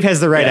 See, Dave has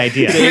the right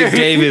idea.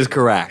 Dave is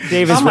correct.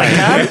 Dave is Oh my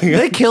right. God!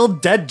 They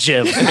killed Dead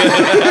Jim.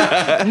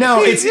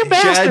 No, it's Jed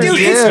bastard. Dim.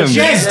 It's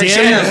Jed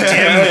Dim. Oh,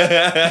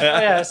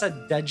 yeah, I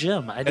said Dead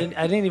Jim. I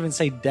didn't even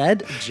say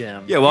Dead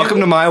Jim. Yeah,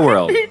 welcome to my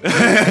world.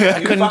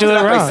 I couldn't do it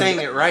by wrong. saying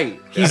it right.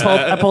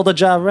 I pulled a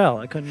Jarrell.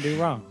 I couldn't do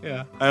wrong.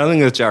 Yeah. I don't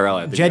think that's Jarrell.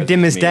 I think Jed that's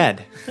Dim is me.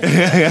 dead.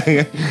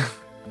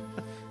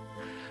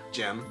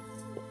 Jim.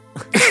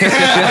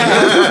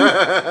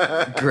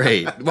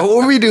 Great. What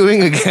were we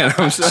doing again?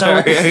 I'm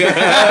sorry.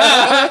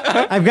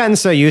 I've gotten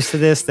so used to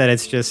this that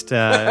it's just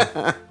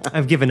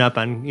I've given up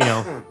on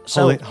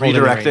holding the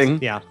redirecting.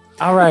 reins. Yeah.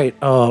 All right,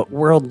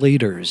 world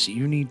leaders,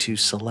 you need to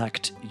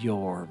select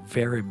your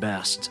very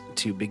best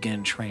to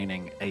begin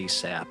training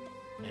ASAP,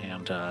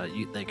 and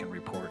they can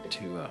report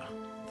to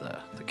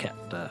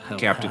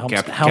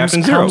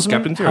Captain Zero.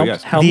 Captain Zero,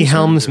 yes. The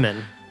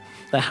helmsman.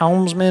 The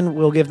helmsman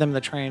will give them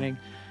the training.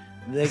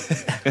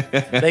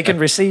 They can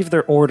receive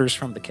their orders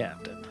from the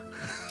captain.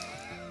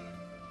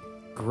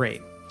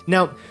 Great.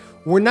 Now,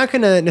 we're not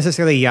going to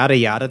necessarily yada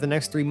yada the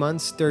next 3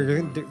 months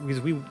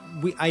because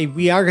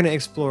we are going to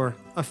explore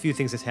a few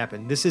things that's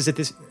happened. This is at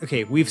this.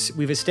 Okay, we've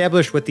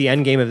established what the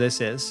end game of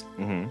this is.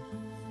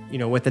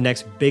 Mm-hmm. What the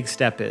next big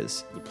step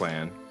is. The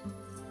plan.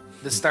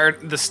 The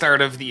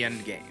start of the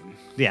end game.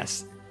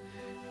 Yes.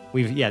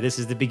 This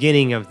is the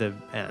beginning of the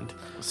end.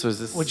 So is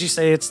this? Would you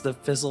say it's the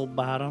fizzle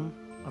bottom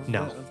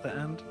No. of the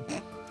end?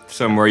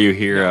 Somewhere you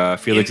hear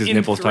Felix's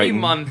nipples in 3 tighten.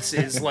 months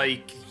is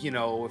like,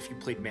 if you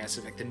played Mass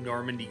Effect, the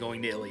Normandy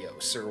going to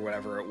Ilios or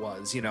whatever it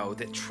was,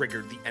 that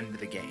triggered the end of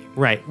the game.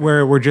 Right.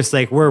 We're just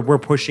like we're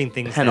pushing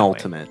things that way.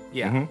 Penultimate.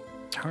 Yeah.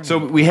 So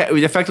we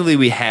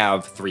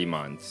have 3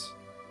 months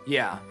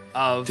Yeah.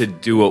 Of to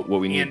do what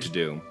we need And- to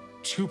do.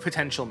 2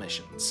 potential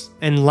missions.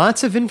 And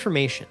lots of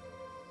information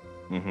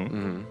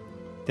Mm-hmm.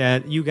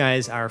 that you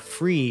guys are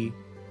free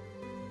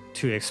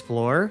to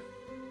explore,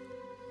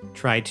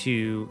 try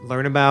to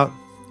learn about,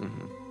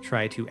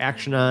 try to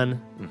action on,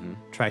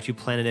 try to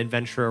plan an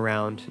adventure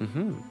around.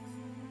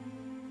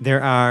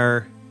 There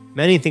are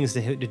many things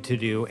to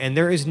do, and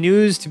there is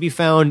news to be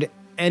found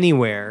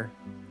anywhere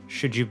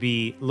should you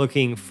be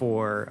looking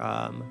for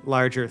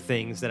larger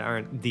things that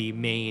aren't the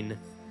main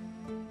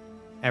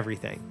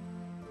everything.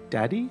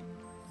 Daddy?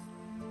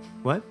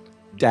 What?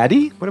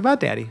 Daddy? What about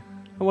Daddy?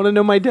 I want to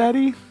know my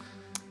daddy.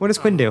 What does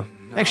Quinn do?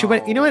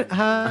 Actually, you know what?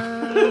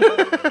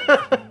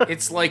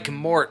 It's like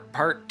Mort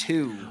Part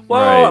 2.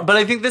 Well, Right. but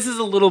I think this is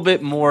a little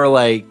bit more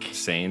like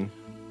Sane.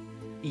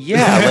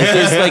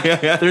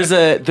 there's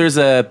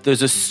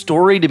a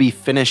story to be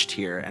finished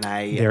here, and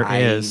There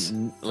is.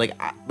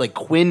 like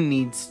Quinn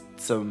needs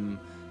some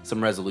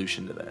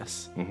resolution to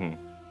this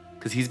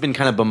because he's been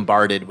kind of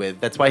bombarded with.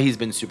 That's why he's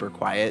been super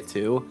quiet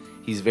too.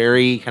 He's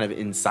very kind of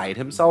inside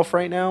himself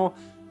right now.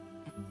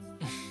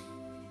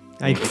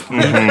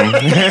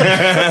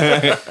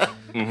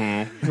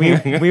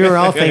 We were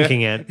all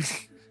thinking it.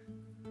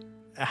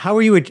 How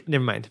are you?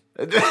 Never mind.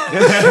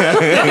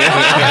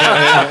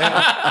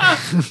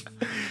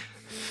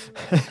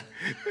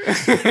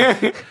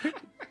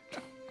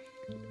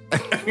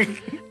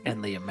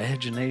 And the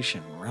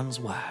imagination runs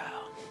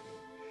wild.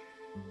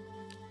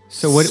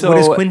 So what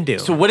does Quinn do?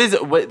 So what is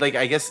it? What like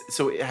I guess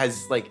so it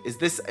has like is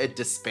this a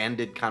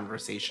disbanded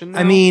conversation?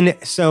 I mean,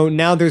 so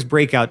now there's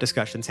breakout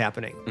discussions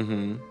happening.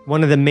 Mm-hmm.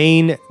 One of the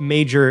main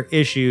major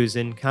issues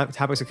and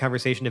topics of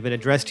conversation have been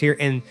addressed here,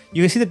 and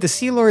you can see that the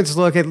Sea Lords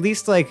look at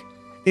least like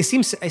they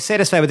seem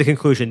satisfied with the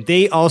conclusion.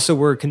 They also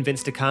were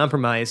convinced to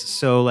compromise.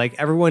 So like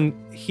everyone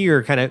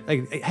here kind of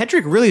like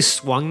Hedrick really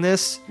swung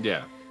this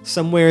Yeah.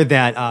 somewhere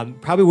that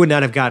probably would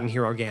not have gotten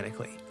here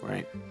organically.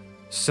 Right.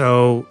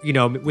 So, you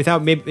know,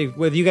 without maybe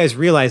whether you guys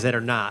realize that or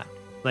not,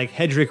 like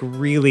Hedrick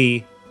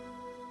really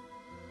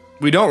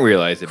We don't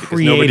realize it because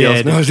nobody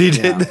else Created- knows he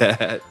did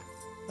that.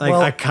 like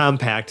Well- a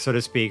compact, so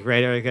to speak,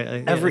 right?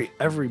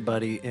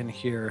 Everybody in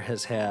here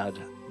has had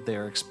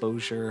their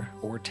exposure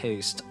or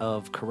taste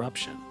of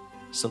corruption.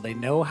 So they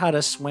know how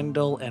to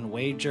swindle and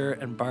wager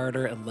and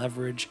barter and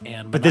leverage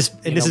and But this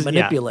is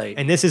manipulate.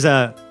 and this is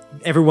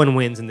everyone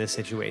wins in this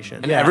situation.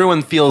 And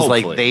everyone feels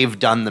Hopefully. like they've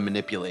done the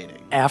manipulating.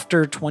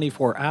 After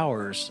 24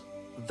 hours,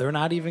 they're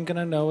not even going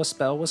to know a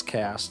spell was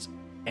cast,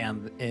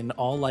 and in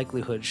all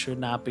likelihood should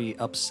not be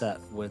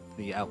upset with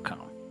the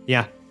outcome.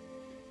 Yeah.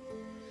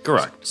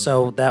 Correct.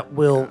 So that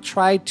will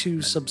try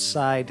to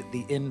subside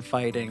the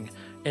infighting,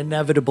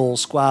 inevitable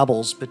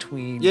squabbles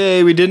between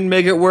Yay, we didn't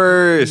make it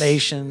worse.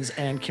 nations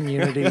and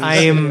communities. I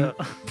am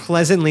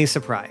pleasantly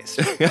surprised.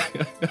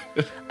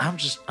 I'm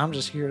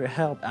just here to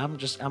help.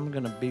 I'm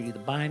gonna be the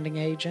binding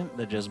agent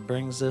that just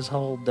brings this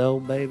whole dough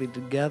baby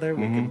together.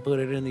 We can put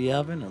it in the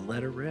oven and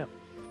let it rip.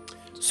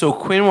 So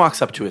Quinn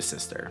walks up to his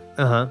sister.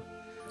 Uh-huh.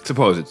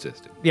 Supposed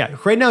sister. Yeah,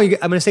 right now I'm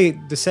going to say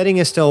the setting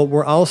is still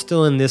we're all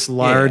still in this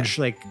large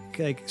like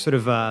sort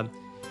of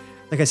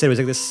like I said, it was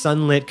like this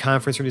sunlit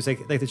conference room. It's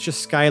like it's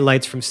just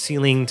skylights from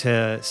ceiling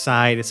to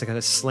side. It's like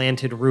a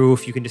slanted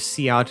roof. You can just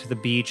see out to the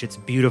beach. It's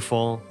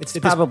beautiful. It's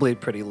probably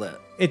pretty lit.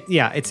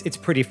 It's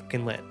pretty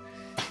fucking lit.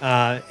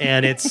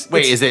 And it's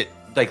Wait, it's- is it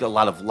like a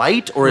lot of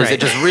light or is Right. it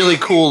just really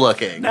cool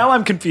looking? Now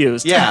I'm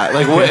confused. Yeah,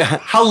 like what,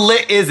 how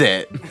lit is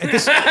it?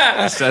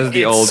 Says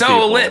the It's old so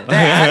people. lit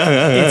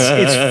that.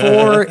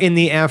 it's 4 in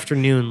the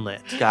afternoon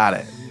lit. Got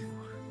it.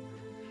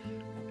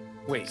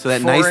 Wait, So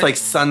that 4 nice in- like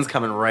sun's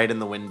coming right in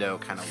the window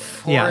kind of lit.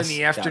 4 Yes, in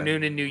the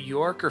afternoon in New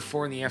York or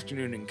 4 in the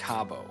afternoon in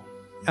Cabo?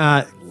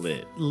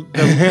 Lit.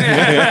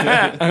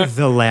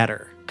 The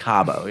latter.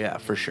 Cabo, yeah,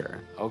 for sure.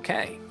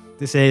 Okay.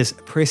 This is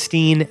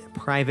pristine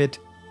private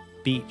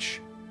beach.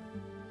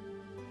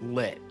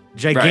 Lit.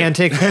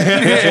 Gigantic,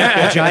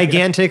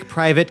 gigantic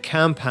private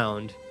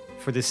compound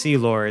for the Sea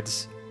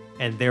Lords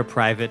and their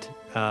private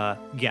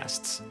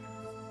guests.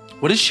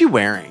 What is she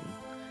wearing?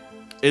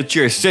 It's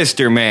your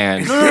sister,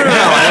 man.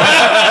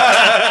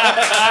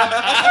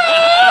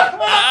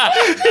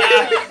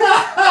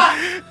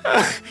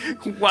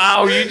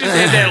 Wow, you just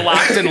had that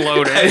locked and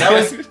loaded. That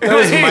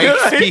was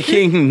Mike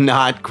speaking,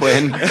 not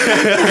Quinn.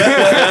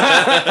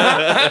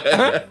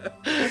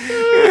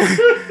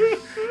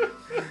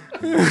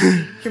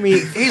 Can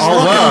we,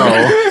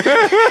 Although,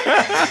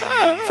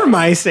 for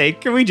my sake,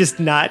 can we just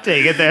not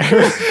take it there?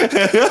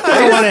 I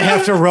don't want to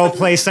have to role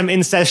play some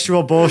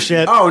incestual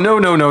bullshit. oh no.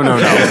 Yeah,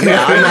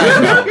 I'm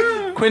not,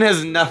 no. Quinn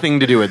has nothing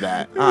to do with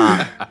that.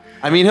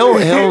 I mean,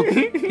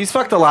 he's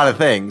fucked a lot of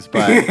things,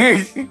 but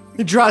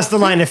He draws the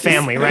line of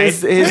family, right?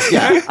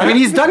 yeah. I mean,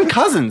 he's done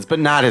cousins, but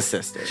not his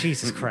sister.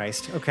 Jesus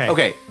Christ. Okay.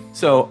 Okay,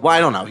 so I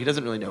don't know. He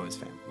doesn't really know his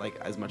family, like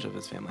as much of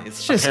his family.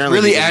 It's just apparently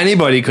Really, he just-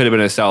 anybody could have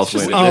been a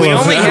Southwind. Oh, We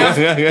only have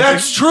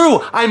That's true.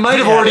 I might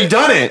have already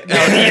done it.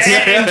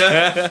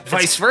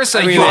 vice versa.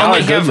 I mean, you they only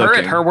are have her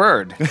at good-looking. her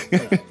word.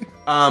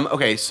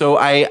 Okay, so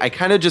I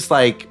kind of just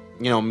like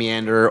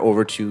meander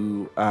over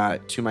to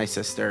my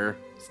sister,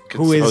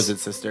 Who is- supposed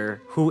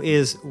sister. Who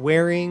is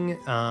wearing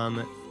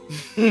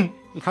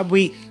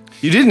probably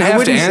You didn't I have to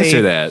wouldn't say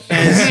answer that.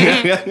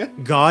 as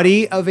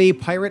gaudy of a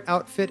pirate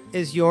outfit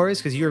as yours?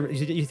 Because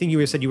you think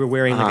you said you were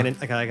wearing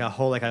like a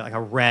whole like a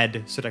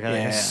red sort of like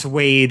Yeah. a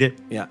suede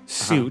Yeah.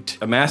 suit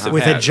A massive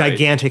with hat, a right?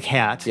 gigantic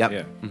hat. Yep.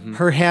 Yeah.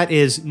 Her hat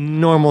is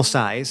normal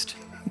sized,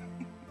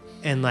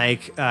 and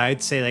like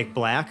I'd say like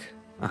black.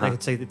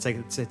 Like it's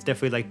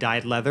definitely like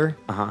dyed leather.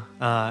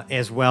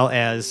 As well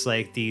as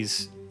like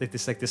these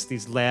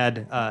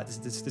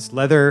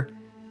leather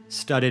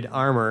studded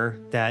armor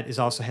that is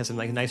also has some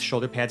like nice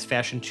shoulder pads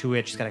fashioned to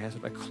it. She's got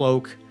a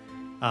cloak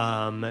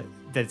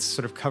that's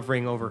sort of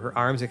covering over her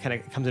arms. It kind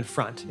of comes in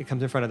front. It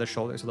comes in front of the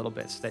shoulders a little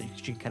bit so that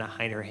she can kind of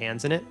hide her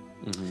hands in it.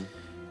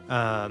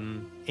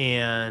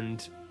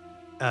 And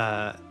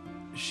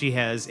she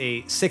has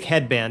a sick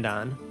headband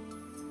on,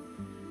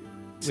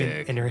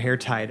 Sick. and her hair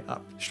tied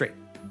up straight,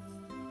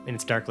 and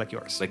it's dark like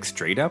yours. Like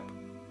straight up?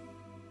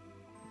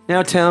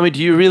 Now tell me,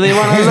 do you really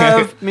want to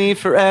love me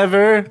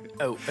forever?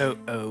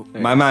 Oh.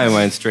 My mind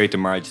went straight to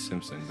Marge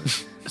Simpson.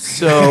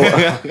 So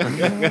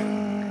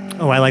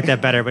Oh, I like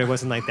that better, but it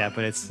wasn't like that.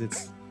 But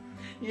it's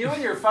you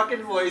and your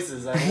fucking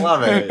voices, I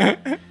love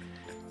it.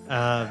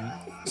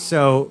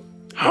 so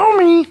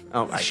Homie.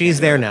 Oh, she's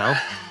there now.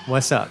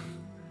 What's up?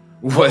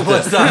 What's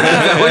What's up? Is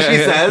that what she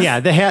says? Yeah,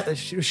 the hat.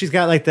 She's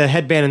got like the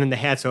headband and then the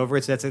hat's over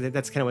it. So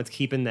that's kind of what's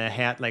keeping the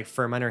hat like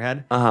firm on her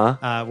head.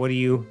 Uh-huh. What do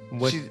you?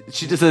 What?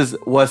 She just says,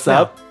 "What's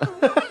up?"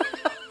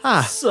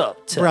 What's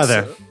up, Tessa?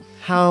 Brother,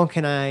 how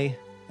can I?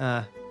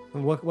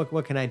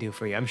 What can I do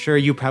for you? I'm sure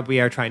you probably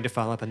are trying to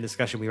follow up on the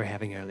discussion we were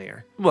having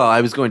earlier. Well,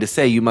 I was going to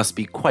say you must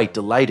be quite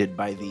delighted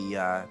by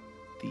the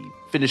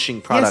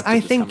finishing product. Yes, I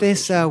of think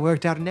this conversation.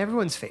 worked out in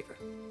everyone's favor.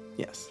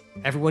 Yes,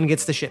 Everyone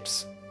gets the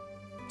ships.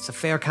 It's a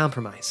fair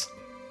compromise.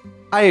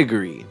 I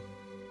agree.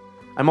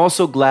 I'm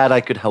also glad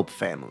I could help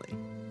family.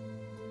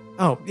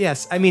 Oh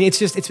yes, I mean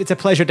it's a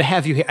pleasure to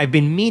have you here. I've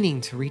been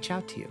meaning to reach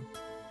out to you.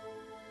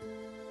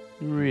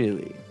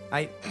 Really?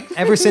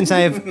 Ever since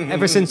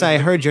I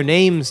heard your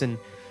names and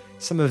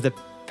some of the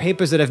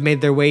papers that have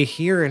made their way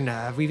here,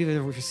 and we've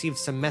even received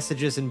some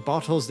messages and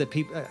bottles that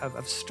people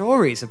of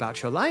stories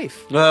about your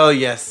life. Oh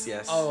yes.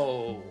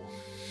 Oh.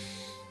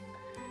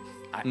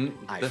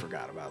 I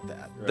forgot about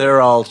that.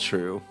 They're all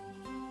true.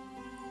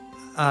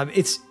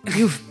 It's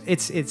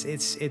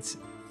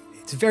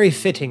very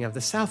fitting of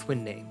the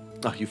Southwind name.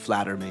 Oh, you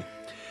flatter me.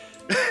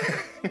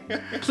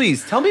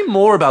 Please tell me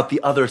more about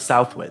the other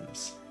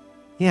Southwinds.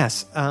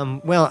 Yes.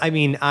 Well, I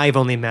mean, I've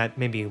only met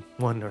maybe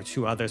one or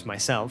two others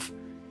myself,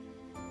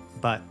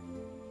 but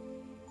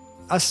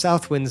us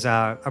Southwinds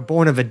are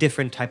born of a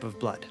different type of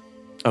blood.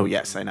 Oh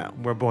yes, I know.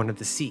 We're born of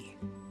the sea.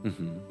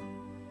 Mm-hmm.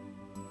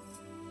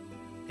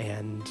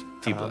 And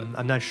Sea blood.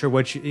 I'm not sure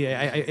what you.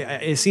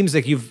 It seems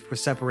like you were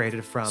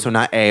separated from. So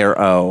not A or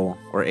O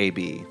or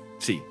AB.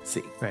 C.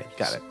 C. Right.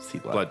 Got it. C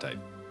blood. Blood type.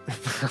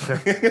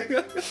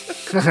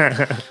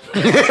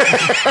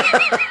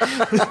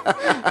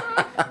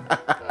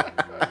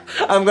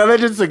 I'm gonna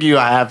just took you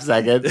a half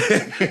second.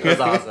 It was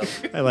awesome.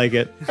 I like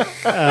it.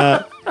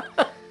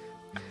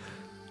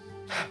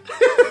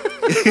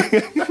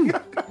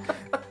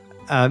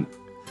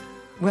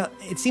 Well,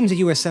 it seems that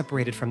you were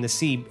separated from the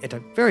sea at a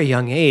very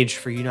young age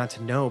for you not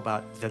to know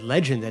about the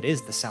legend that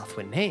is the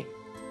Southwind name.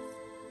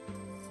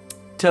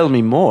 Tell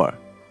me more.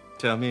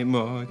 Tell me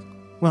more.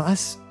 Well,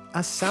 us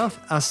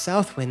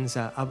Southwinds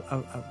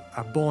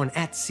are born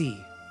at sea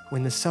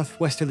when the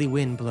southwesterly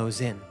wind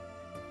blows in,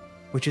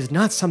 which is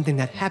not something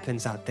that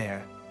happens out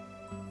there.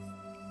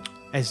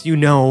 As you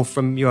know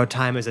from your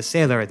time as a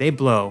sailor, they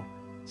blow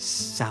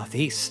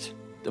southeast.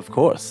 Of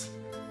course.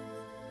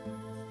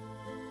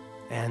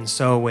 And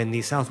so when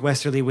the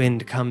southwesterly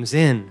wind comes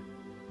in,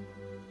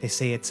 they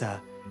say it's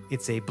a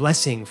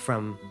blessing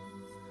from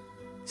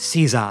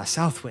Caesar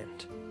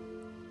Southwind.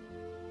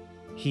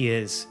 He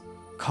is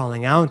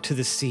calling out to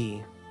the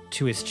sea,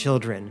 to his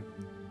children,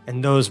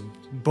 and those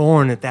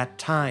born at that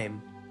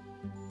time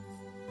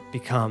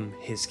become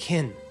his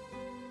kin.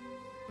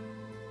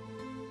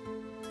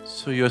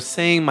 So you're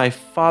saying my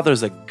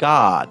father's a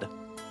god?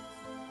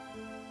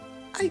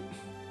 I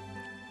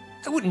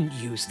wouldn't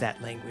use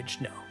that language,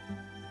 no.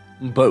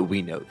 But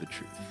we know the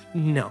truth.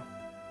 No,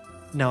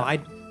 I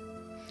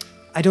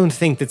don't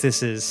think that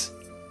this is.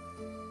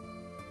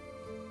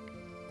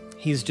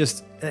 He's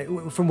just,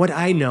 from what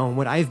I know and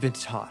what I've been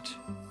taught,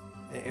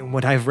 and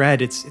what I've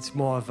read, it's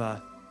more of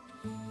a.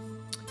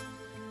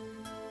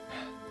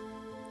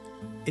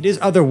 It is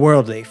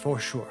otherworldly for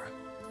sure,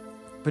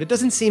 but it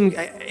doesn't seem.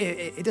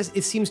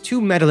 It seems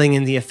too meddling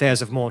in the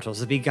affairs of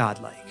mortals to be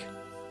godlike.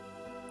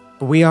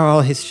 But we are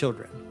all his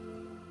children.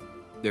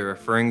 They're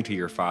referring to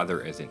your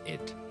father as an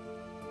it.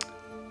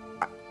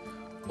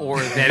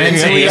 Or that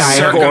Mentally, it's a I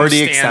have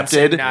already circumstance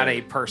accepted and not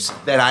a person.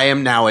 That I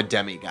am now a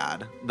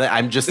demigod. That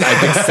I've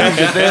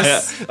accepted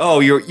this. Oh,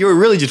 you're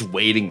really just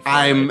waiting for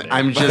it.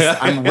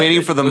 I'm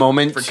waiting for the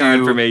moment For to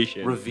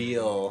confirmation.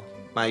 reveal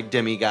my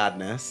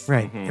demigodness.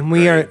 Right, and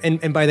we are,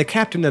 and by the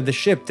captain of the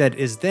ship that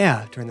is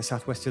there during the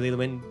southwesterly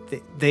wind,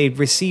 they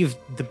received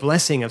the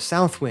blessing of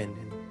Southwind,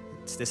 and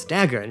it's this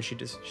dagger, and she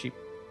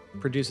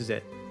produces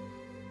it.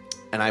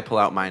 And I pull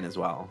out mine as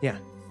well. Yeah,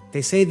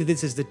 they say that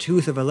this is the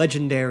tooth of a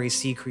legendary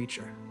sea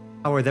creature,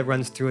 power that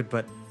runs through it,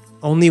 but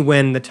only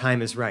when the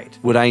time is right.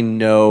 Would I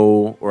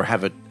know or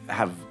have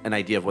an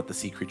idea of what the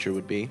sea creature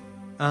would be?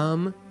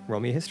 Roll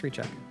me a history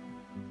check.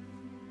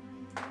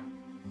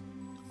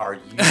 Are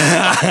you?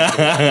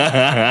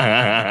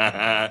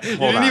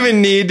 You didn't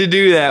even need to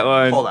do that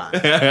one. Hold on.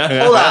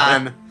 Hold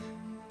on.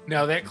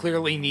 No, that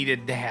clearly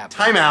needed to happen.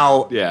 Time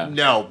out. Yeah.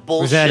 No,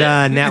 bullshit. Was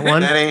that Nat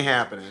 1? That ain't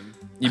happening.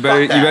 You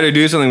better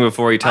do something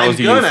before he tells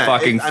you you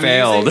fucking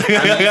failed.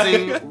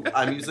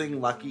 I'm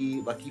using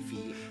lucky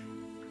feet.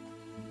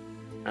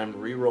 I'm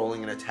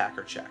re-rolling an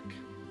attacker check.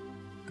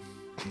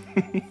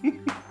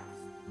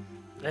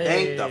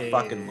 Thank the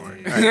fucking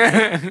Lord. All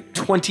right.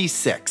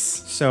 26.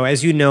 So,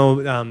 as you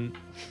know,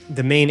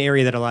 the main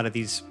area that a lot of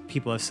these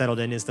people have settled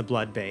in is the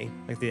Blood Bay,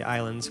 like the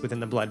islands within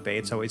the Blood Bay.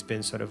 It's always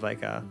been sort of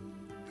like a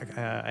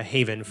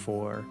haven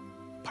for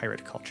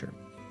pirate culture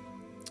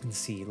and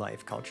sea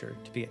life culture,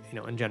 to be,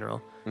 in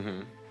general.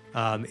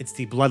 Mm-hmm. It's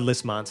the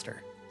bloodless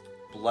monster.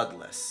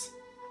 Bloodless.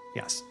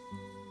 Yes,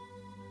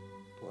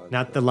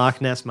 not the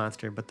Loch Ness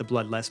monster, but the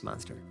bloodless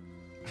monster.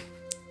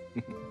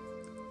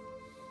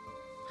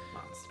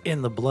 Monster.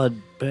 In the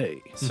Blood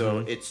Bay. So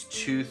its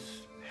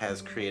tooth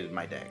has created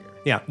my dagger.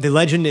 Yeah, the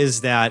legend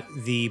is that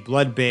the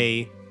Blood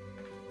Bay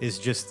is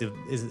just the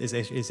is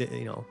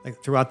you know,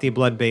 like throughout the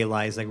Blood Bay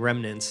lies like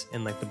remnants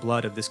and like the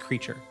blood of this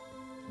creature.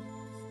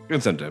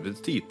 And sometimes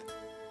it's teeth.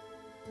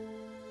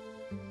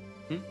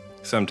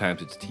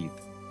 Sometimes it's teeth.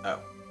 Oh.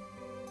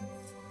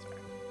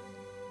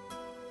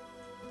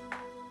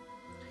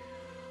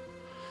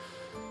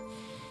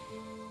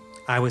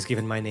 I was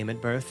given my name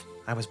at birth.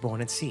 I was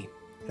born at sea,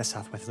 the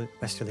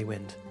southwesterly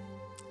wind.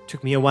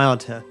 Took me a while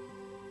to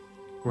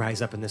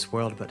rise up in this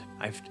world, but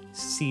I've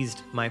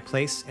seized my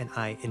place and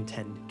I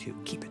intend to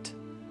keep it.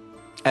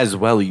 As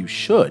well you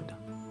should.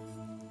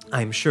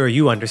 I'm sure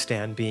you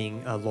understand,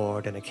 being a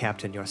lord and a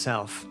captain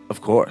yourself,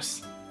 Of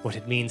course. what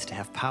it means to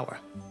have power.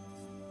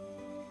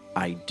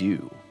 I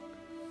do.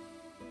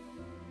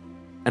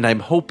 And I'm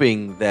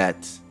hoping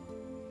that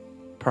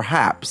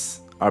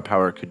perhaps our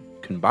power could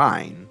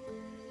combine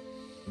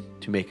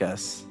to make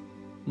us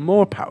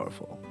more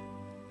powerful.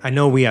 I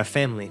know we are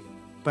family,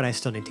 but I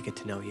still need to get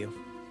to know you.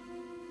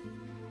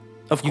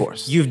 Of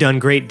course. You've done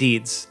great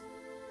deeds,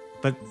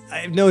 but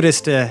I've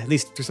noticed, at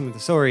least through some of the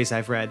stories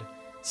I've read,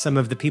 some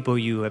of the people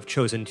you have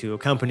chosen to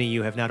accompany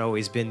you have not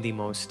always been the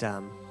most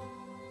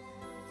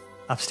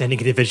upstanding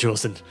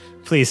individuals. And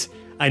please,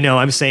 I know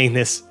I'm saying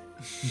this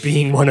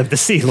being one of the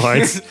Sea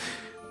Lords,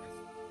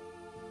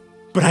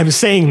 but I'm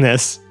saying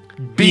this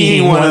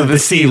being one of the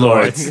Sea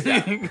Lords.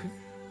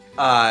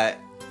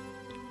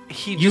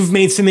 You've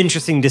made some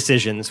interesting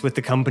decisions with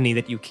the company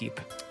that you keep.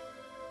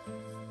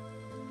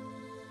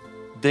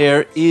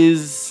 There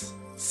is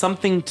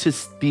something to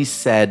be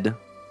said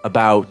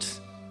about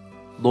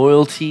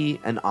loyalty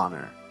and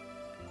honor.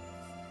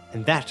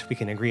 And that we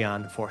can agree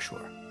on for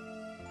sure.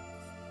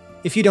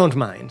 If you don't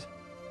mind,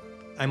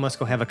 I must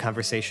go have a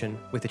conversation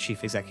with the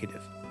chief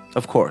executive.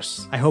 Of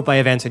course, I hope I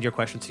have answered your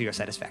questions to your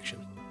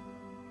satisfaction.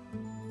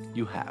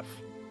 you have.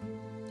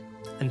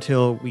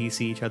 Until we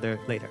see each other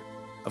later.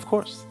 Of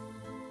course.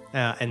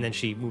 And then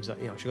she moves on,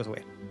 she goes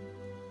away.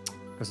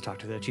 Goes to talk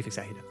to the chief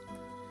executive.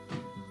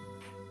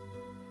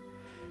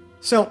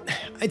 So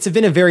it's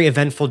been a very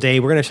eventful day.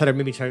 We're going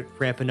to start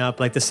wrapping up.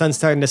 Like the sun's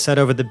starting to set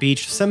over the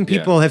beach. Some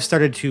people have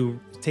started to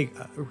take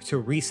to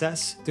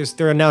recess.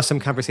 There are now some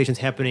conversations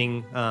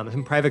happening,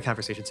 some private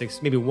conversations. Like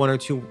maybe one or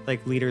two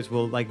like leaders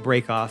will like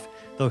break off.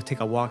 They'll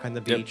take a walk on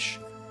the beach.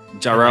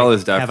 Jarrell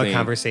is have definitely a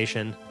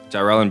conversation.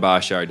 Jarrell and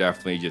Basha are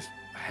definitely just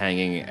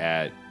hanging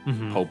at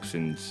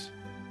Popeson's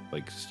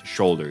like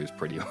shoulders,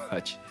 pretty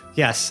much.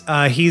 Yes,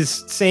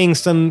 he's saying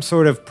some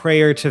sort of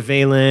prayer to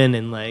Valen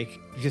and like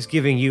just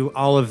giving you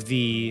all of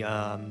the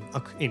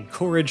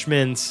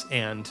encouragements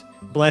and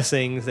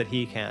blessings that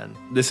he can.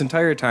 This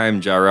entire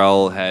time,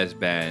 Jarrell has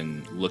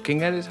been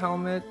looking at his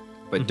helmet,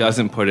 but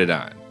doesn't put it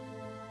on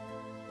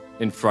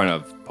in front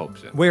of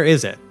Popeson. Where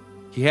is it?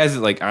 He has it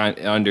like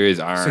under his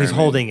arm. So he's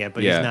holding it,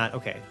 but yeah. he's not.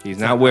 Okay. He's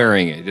not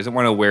wearing it. He doesn't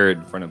want to wear it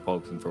in front of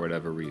Popeson for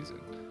whatever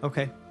reason.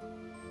 Okay.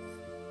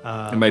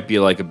 It might be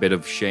like a bit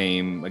of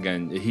shame.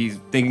 Again, he's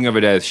thinking of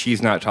it as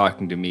she's not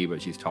talking to me,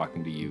 but she's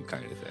talking to you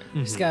kind of thing.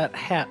 He's got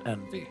hat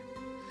envy.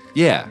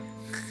 Yeah.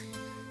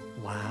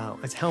 Wow,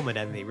 it's helmet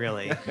envy,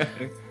 really.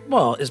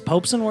 Well, is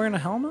Popeson wearing a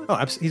helmet? Oh,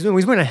 he's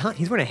wearing a hat.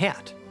 He's wearing a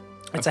hat.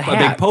 It's a a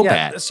hat. big Pope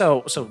yeah, hat.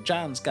 So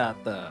John's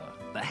got the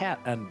hat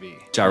envy.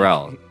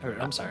 Jarrell.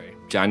 I'm sorry.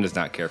 John does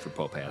not care for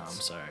Pope I'm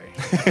hats. sorry.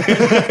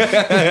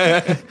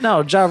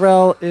 No,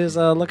 Jarrell is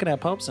looking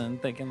at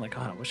Popeson thinking like,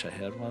 oh, I wish I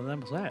had one of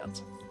them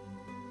hats.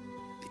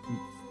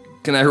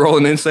 Can I roll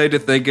an insight to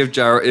think if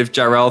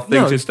Jarrell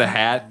thinks it's the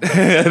hat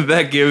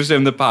that gives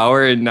him the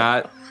power and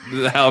not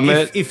the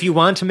helmet? If you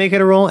want to make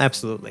it a roll,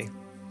 absolutely.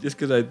 Just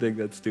because I think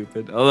that's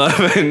stupid.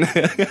 11.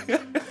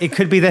 It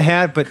could be the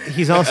hat, but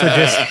he's also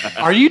just.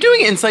 Are you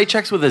doing insight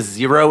checks with a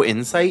 0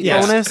 insight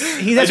Yes. bonus?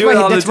 That's do it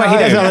all why the he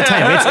does it all the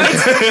time. time.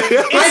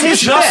 It's I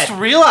his just bit.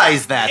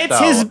 realized that, It's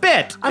though. his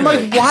bit. I'm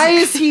like, why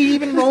is he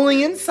even rolling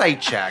insight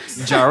checks?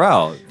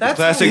 Jarrell. That's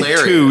Classic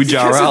hilarious. 2 Because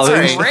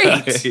Jarrell. it's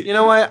insight. great. You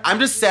know what? I'm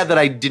just sad that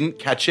I didn't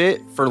catch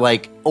it for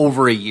like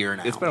over a year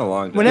now. It's been a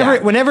long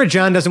time. Whenever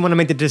John doesn't want to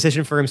make the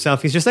decision for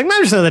himself, he's just like,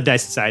 I'm just another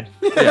dice aside.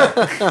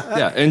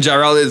 Yeah, and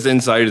Jarrell's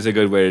insight is a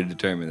good way to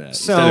determine that.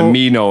 So, Instead of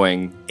me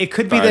knowing. It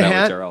could be find the out what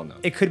hat. Jarrell knows.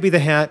 It could be the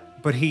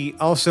hat, but he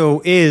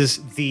also is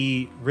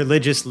the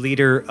religious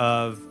leader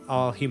of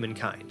all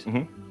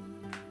humankind.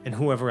 And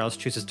whoever else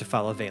chooses to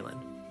follow Valen.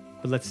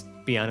 But let's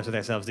be honest with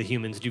ourselves, the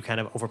humans do kind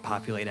of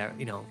overpopulate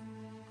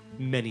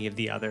many of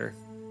the other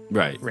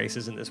Right.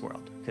 races in this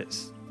world.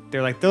 Because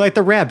they're like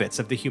the rabbits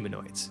of the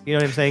humanoids. You know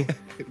what I'm saying?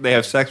 They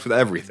have sex with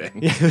everything.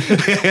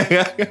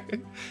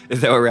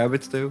 Is that what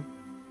rabbits do?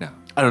 No.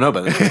 I don't know,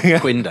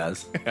 but Quinn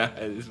does.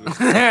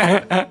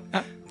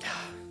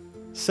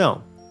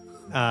 So,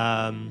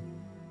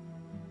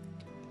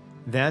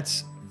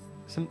 that's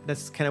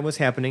kind of what's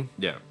happening.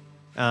 Yeah.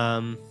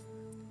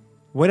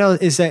 What else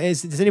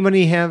does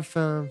anybody have?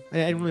 I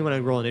don't really want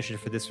to roll initiative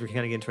for this. We're kind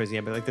of getting towards the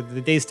end, but like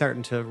the day's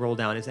starting to roll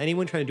down. Is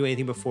anyone trying to do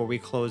anything before we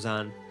close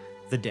on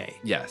the day?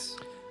 Yes.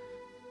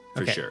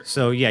 For sure.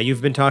 So yeah,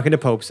 you've been talking to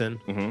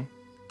Popeson.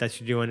 that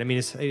you're doing. I mean,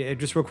 it's,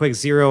 just real quick,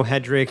 Zero,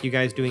 Hedrick, you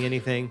guys doing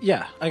anything?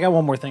 Yeah, I got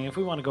one more thing. If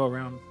we want to go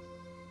around,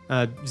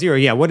 Zero,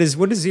 yeah. What is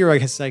Zero? I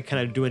guess like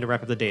kind of doing to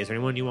wrap up the day. Is there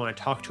anyone you want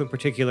to talk to in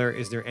particular?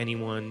 Is there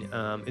anyone?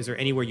 Is there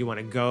anywhere you want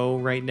to go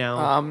right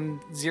now?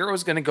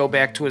 Zero's going to go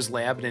back to his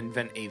lab and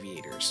invent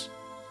aviators.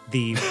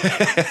 The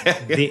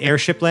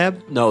airship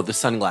lab. No, the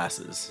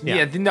sunglasses.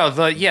 Yeah.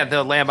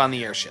 The lab on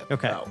the airship.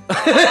 Okay.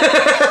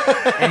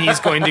 And he's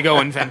going to go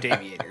invent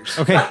aviators.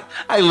 Okay.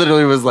 I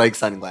literally was like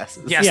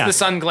sunglasses. Yes, Yeah. the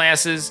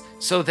sunglasses,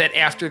 so that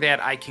after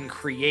that I can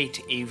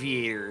create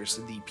aviators,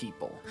 the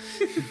people.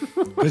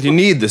 Because you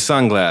need the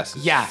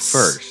sunglasses Yes.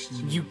 first.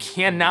 You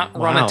cannot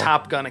run Wow. a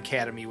Top Gun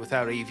Academy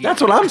without aviators.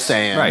 That's what I'm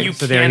saying. Right. You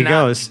So there he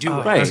cannot goes. do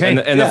it. Right. Okay.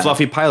 And the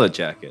fluffy pilot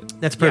jacket.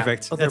 That's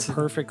perfect. so they're That's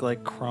perfect,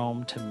 like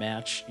chrome to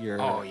match your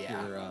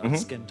yeah.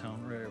 skin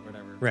tone or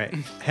whatever. right.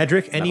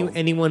 Hedrick,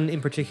 anyone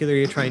in particular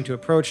you're trying to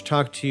approach,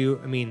 talk to?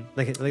 I mean,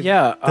 like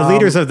Yeah, the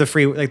leaders of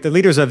the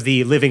leaders of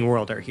the living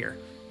world are here.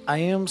 I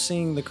am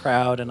seeing the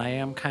crowd, and I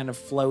am kind of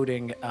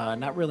floating,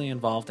 not really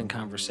involved in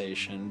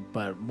conversation,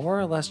 but more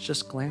or less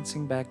just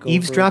glancing back over.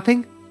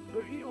 Eavesdropping?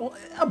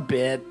 A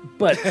bit,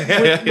 but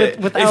If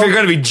without. you're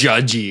going to be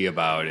judgy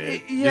about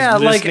it, Yeah,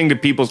 just like- listening to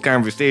people's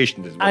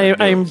conversations is what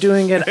I am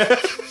doing. doing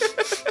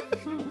it.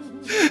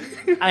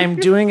 I'm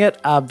doing it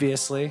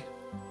obviously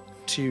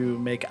to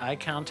make eye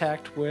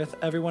contact with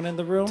everyone in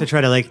the room. To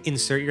try to like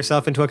insert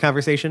yourself into a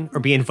conversation or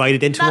be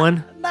invited into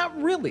one? Not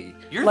really.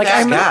 You're like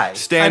that I'm guy.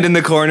 Stand in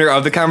the corner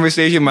of the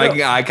conversation,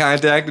 making eye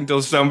contact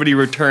until somebody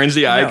returns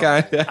the eye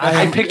contact.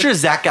 I picture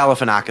Zach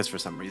Galifianakis for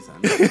some reason.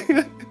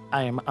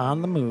 I am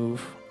on the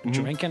move,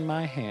 drink in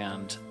my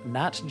hand,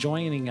 not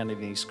joining any of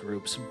these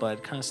groups,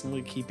 but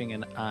constantly keeping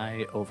an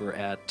eye over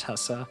at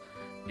Tessa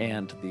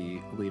and the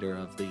leader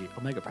of the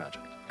Omega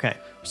Project. Okay.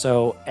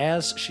 So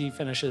as she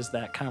finishes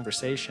that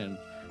conversation,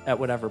 at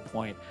whatever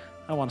point,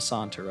 I want to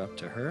saunter up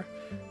to her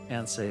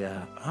and say,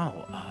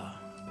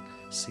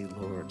 see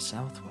Lord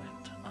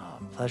Southwind,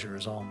 pleasure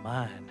is all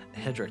mine,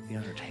 Hedrick the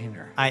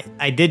Entertainer.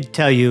 I did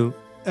tell you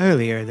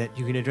earlier that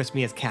you can address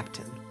me as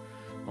Captain.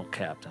 Well,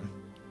 Captain,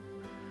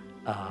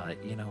 I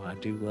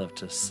do love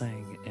to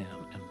sing and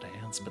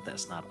dance, but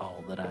that's not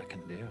all that I can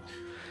do.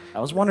 I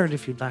was wondering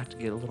if you'd like to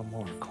get a little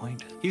more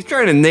acquainted. He's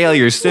trying to nail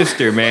your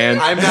sister, man.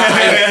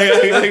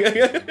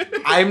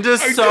 I'm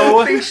just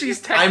so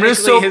she's I'm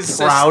just so his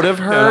proud of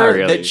Not her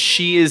really. that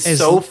she is As-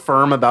 so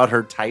firm about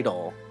her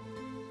title.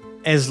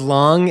 As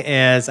long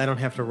as I don't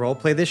have to role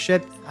play this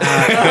shit.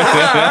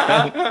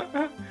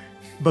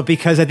 But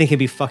because I think it'd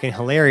be fucking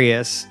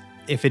hilarious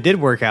if it did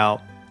work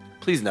out,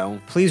 Please no.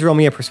 please roll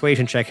me a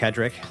persuasion check,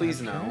 Hedrick.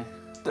 Please no.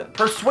 The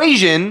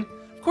persuasion.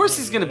 Of course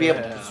he's gonna be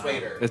able to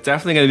persuade her. It's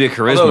definitely going to be a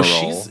charisma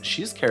Although roll.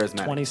 she's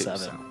charismatic 27.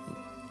 too. So.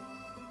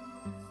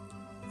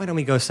 Why don't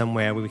we go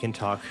somewhere where we can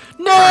talk?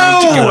 No!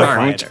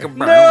 Quieter.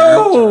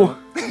 No!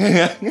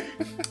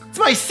 It's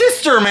my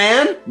sister,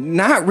 man.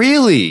 Not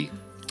really.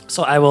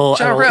 So I will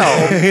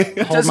Jarrell,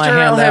 hold does my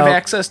Jarrell hand have out.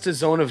 access to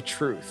Zone of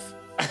Truth?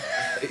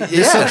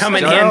 This will come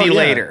in handy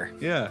later.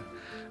 Yeah.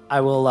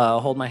 I will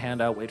hold my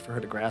hand out, wait for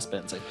her to grasp it,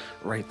 and say,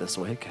 "Right this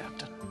way,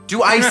 Captain."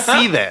 Do I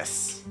see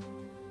this?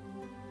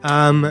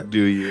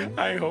 Do you?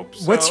 I hope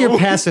so. What's your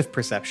passive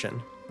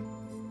perception?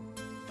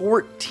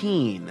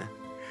 14.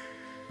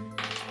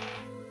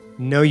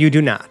 No, you do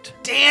not.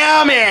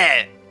 Damn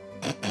it!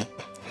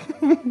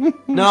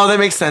 No, that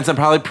makes sense. I'm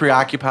probably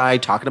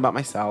preoccupied talking about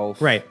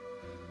myself. Right.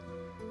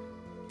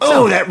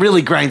 Oh, that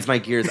really grinds my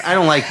gears. I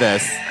don't like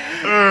this.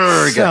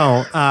 Urgh.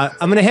 So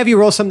I'm going to have you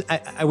roll some.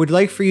 I would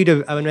like for you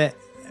to. I'm going to.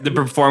 The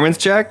performance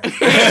check? I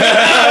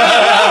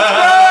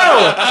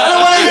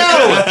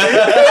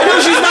know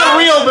she's not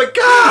real, but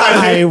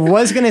God! I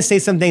was going to say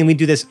something. We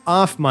do this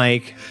off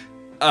mic.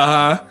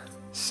 Uh-huh.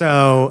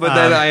 So. But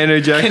then I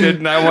interjected,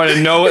 and I want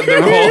to know what the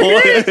role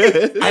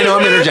is. I know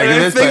I'm interjecting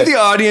And I this, think but the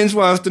audience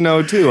wants to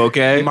know, too,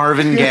 okay?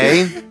 Marvin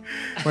Gaye,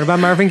 What about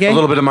Marvin Gaye? a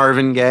little bit of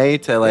Marvin Gaye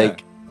to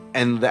like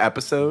end the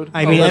episode.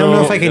 I mean, I don't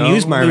know if I can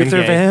use Marvin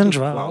Luther Gaye.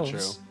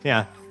 Vandross.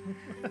 Yeah.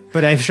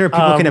 But I'm sure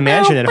people can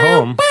imagine at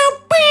home.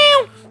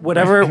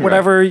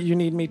 Whatever you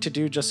need me to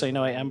do, just so you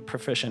know, I am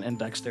proficient in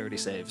dexterity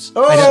saves.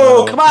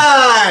 Oh, come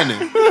on!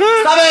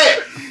 Stop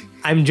it!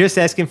 I'm just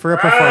asking for a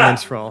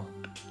performance roll.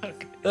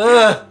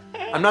 Ugh.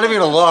 I'm not even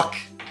gonna look.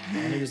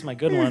 I'm gonna use my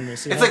good one. We'll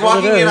see It's how like good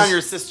walking it in is. on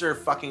your sister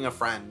fucking a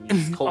friend. You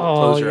just Oh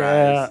close your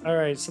yeah. eyes. All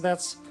right. So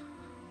that's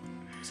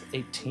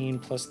 18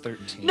 plus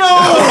 13. No! Best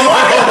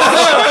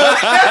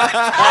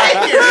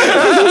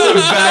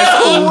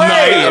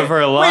night of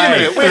her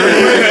life. Wait a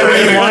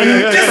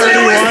minute.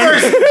 Dissonant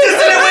whispers!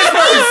 Dissonant whispers!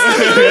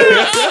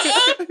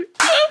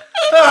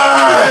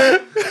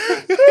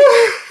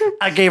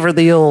 I gave her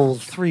the old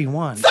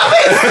 3-1.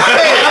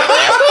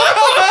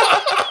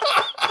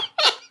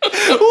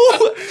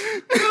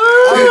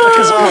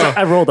 Because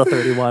I rolled a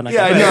 31.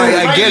 Yeah, I know,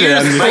 I get it.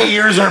 I'm just- My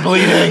ears are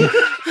bleeding.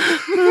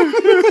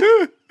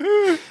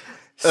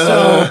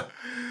 So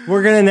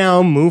we're going to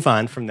now move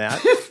on from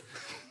that.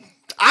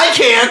 I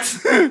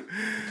can't.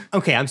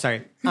 Okay, I'm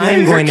sorry.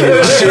 I'm going to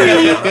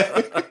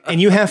move on.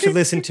 And you have to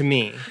listen to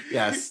me.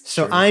 Yes.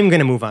 So I'm going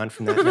to move on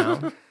from that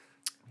now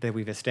that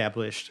we've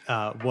established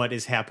what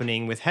is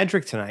happening with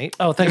Hedrick tonight.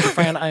 Oh, thank you,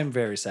 Fran. I am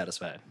very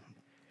satisfied.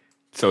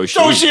 So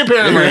she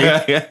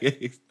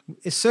apparently.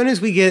 As soon as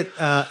we get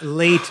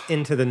late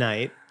into the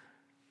night,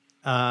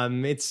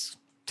 it's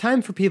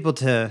time for people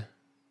to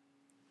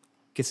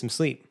get some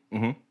sleep.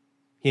 Mm-hmm.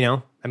 You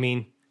know, I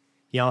mean,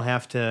 y'all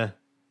have to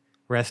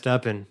rest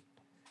up and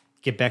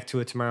get back to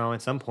it tomorrow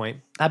at some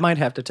point. I might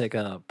have to take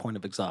a point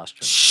of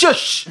exhaustion.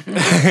 Shush.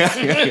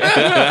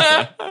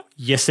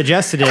 You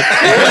suggested it.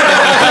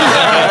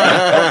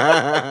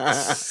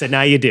 So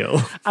now you do.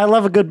 I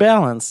love a good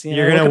balance. You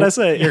know, what can I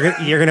say?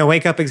 You're gonna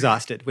wake up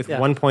exhausted with Yeah.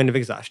 1 point of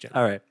exhaustion.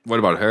 All right. What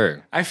about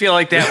her? I feel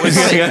like that was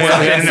good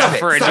enough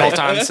for a Jolt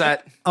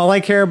onset. All I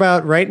care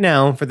about right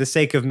now, for the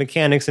sake of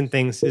mechanics and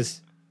things,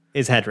 is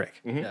Hedrick.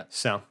 Yeah.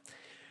 So,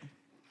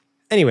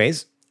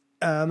 anyways,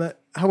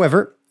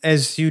 however,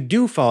 as you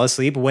do fall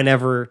asleep,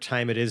 whenever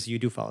time it is you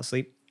do fall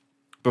asleep,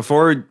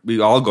 Before we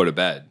all go to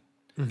bed,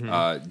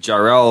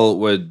 Jarrell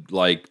would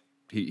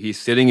he's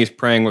sitting, he's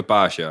praying with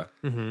Basha,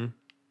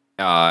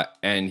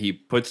 and he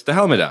puts the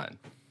helmet on,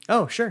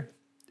 oh sure,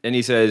 and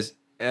he says,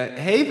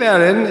 "Hey,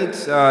 Valen,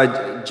 it's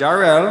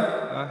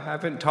Jarrell. I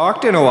haven't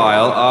talked in a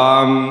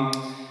while.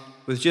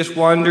 Was just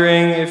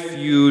wondering if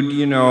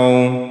you'd,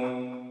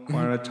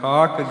 want to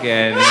talk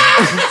again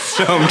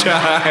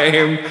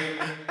sometime.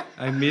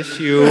 I miss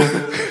you."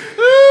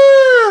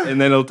 And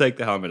then he'll take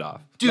the helmet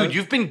off. Dude,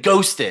 you've been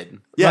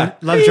ghosted. Yeah.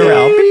 love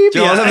Jarrell.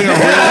 Jarrell's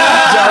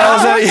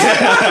having a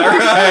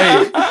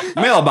right.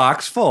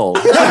 Mailbox full.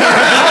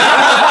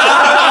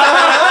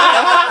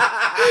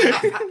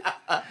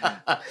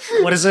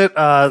 What is it?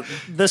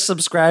 This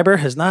subscriber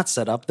has not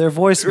set up their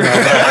voicemail.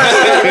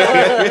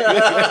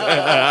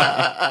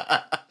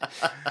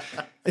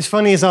 As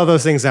funny as all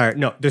those things are,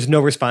 no, there's no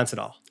response at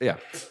all. Yeah.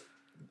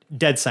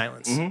 Dead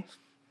silence.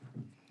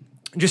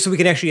 Just so we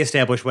can actually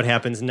establish what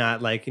happens.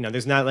 Not like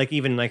there's not like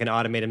even like an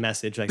automated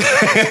message like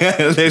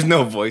that. There's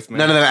no voicemail.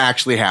 None of that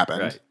actually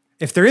happened. Right.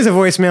 If there is a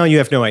voicemail, you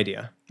have no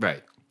idea.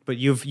 Right. But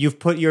you've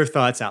put your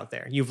thoughts out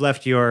there. You've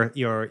left your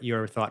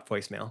thought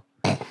voicemail.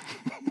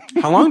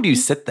 How long do you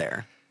sit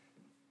there?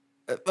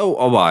 Oh,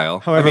 a while.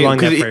 However long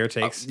 'cause that prayer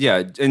takes.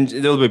 Yeah, and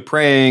they'll be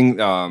praying.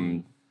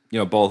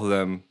 Both of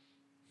them,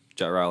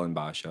 Jarrell and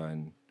Basha,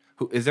 and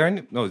who is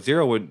there?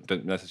 Zero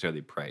wouldn't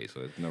necessarily pray, so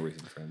there's no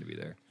reason for him to be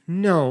there.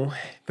 No,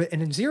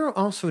 and Zero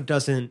also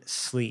doesn't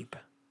sleep.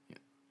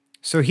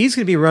 So he's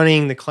going to be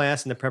running the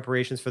class and the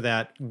preparations for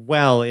that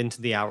well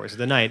into the hours of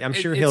the night. I'm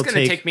sure he'll It's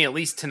going to take take me at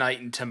least tonight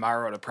and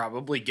tomorrow to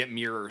probably get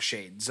mirror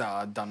shades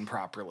done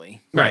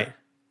properly. right.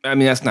 I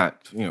mean, that's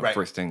not Right.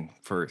 first thing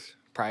first.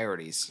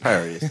 Priorities.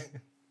 Priorities.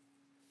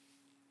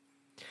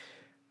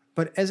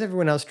 But as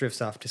everyone else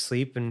drifts off to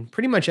sleep, and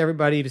pretty much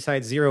everybody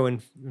besides Zero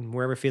and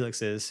wherever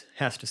Felix is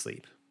has to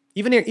sleep.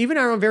 Even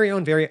our very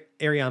own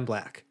Arion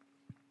Black,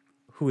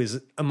 who is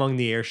among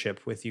the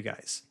airship with you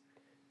guys.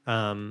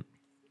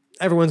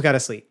 Everyone's got to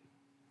sleep.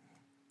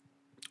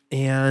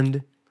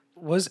 And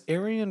Was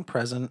Arian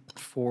present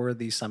for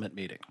the summit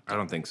meeting? I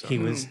don't think so. he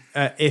was,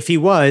 if he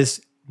was,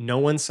 no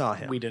one saw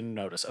him. We didn't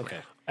notice. Okay.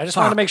 I just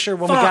wanted to make sure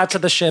when we got to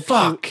the ship,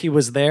 he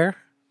was there.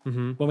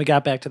 When we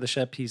got back to the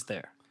ship, he's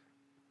there.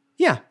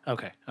 Yeah.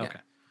 Okay. Okay.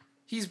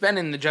 He's been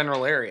in the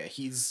general area.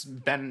 He's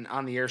been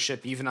on the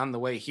airship even on the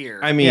way here.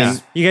 I mean, Yeah.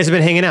 You guys have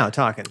been hanging out,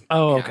 talking.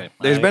 Oh, okay.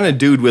 there's been a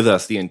dude with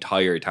us the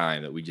entire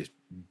time that we just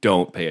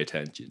don't pay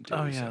attention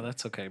to. Oh, yeah, so.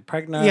 that's okay.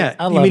 Pregnant. Yeah,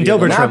 I you love mean you.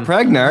 Dilbert. Not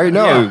Pregnar.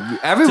 No,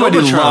 everybody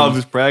Dilbertram.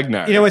 loves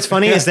Pregnar. You know what's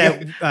funny is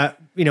that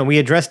we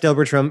addressed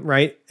Dilbertram,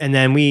 right, and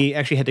then we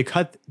actually had to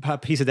cut a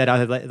piece of that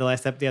out of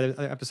the other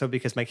episode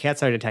because my cat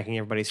started attacking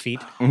everybody's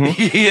feet.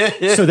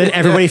 So then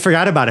everybody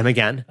forgot about him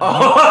again,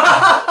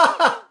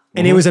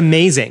 and it was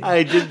amazing.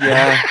 I did.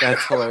 Yeah,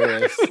 that's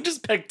hilarious.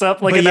 just picked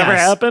up like But it never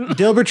yes, happened.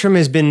 Dilbertram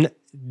has been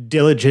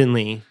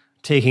diligently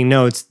taking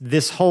notes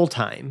this whole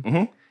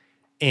time,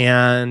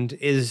 and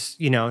is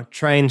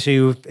trying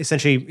to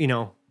essentially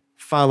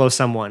follow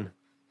someone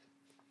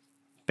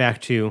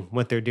back to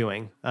what they're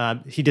doing.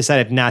 He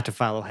decided not to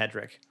follow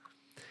Hedrick,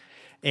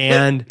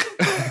 and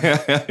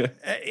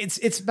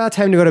it's about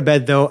time to go to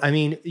bed. Though I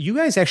mean, you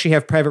guys actually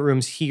have private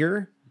rooms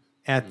here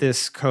at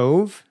this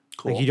cove.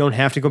 Like you don't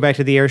have to go back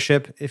to the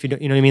airship if you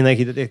don't. You know what I mean?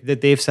 Like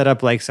they've set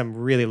up like some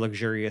really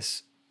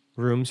luxurious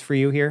rooms for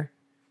you here.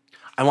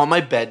 I want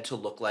my bed to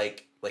look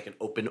like an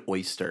open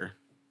oyster,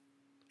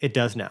 It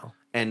does now.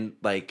 and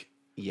like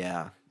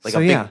a So,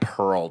 big yeah.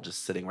 pearl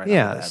just sitting right on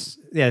Yeah, the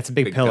bed. it's a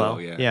big, Big pillow. pillow,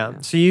 Yeah.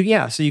 yeah. So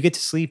you get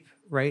to sleep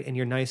right in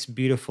your nice,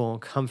 beautiful,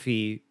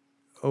 comfy,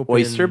 open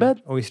Oyster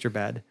bed? Oyster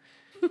bed.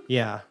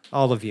 Yeah,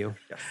 all of you.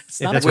 It's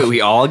If not that's a Wait, what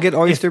we all get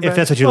oyster if bed?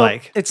 that's what you Well,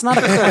 like. It's not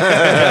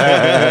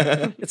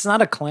a it's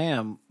not a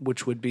clam,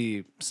 which would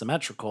be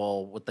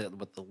symmetrical with the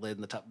lid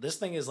and the top. This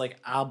thing is like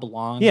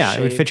oblong. Yeah,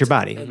 it would fit your shaped,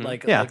 body. and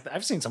like Yeah.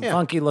 I've seen some Yeah.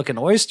 funky looking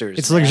oysters.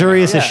 It's man.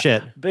 luxurious as Yeah.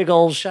 shit. Big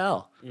old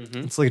shell.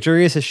 It's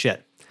luxurious as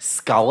shit.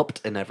 Scalloped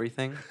and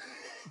everything.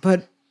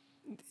 But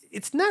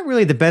it's not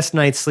really the best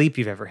night's sleep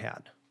you've ever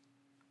had.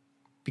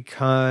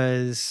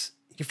 because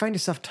you find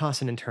yourself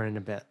tossing and turning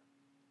a bit.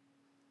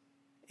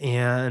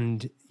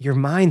 And your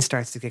mind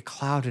starts to get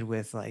clouded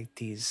with like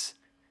these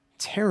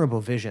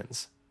terrible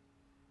visions.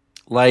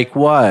 Like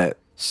what?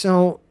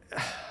 So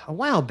a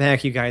while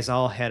back, you guys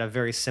all had a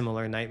very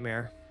similar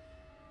nightmare.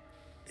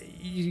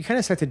 You kind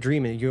of start to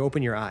dream and you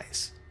open your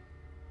eyes,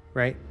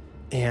 right?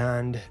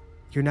 And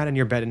you're not in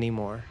your bed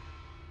anymore.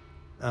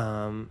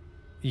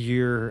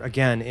 You're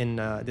again in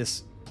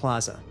this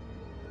plaza.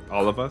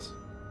 All of us?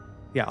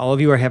 Yeah, all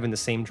of you are having the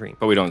same dream.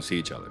 But we don't see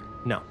each other.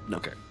 No.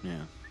 Okay.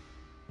 Yeah.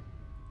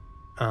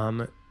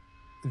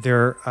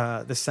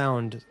 The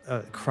sound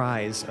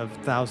cries of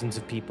thousands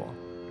of people.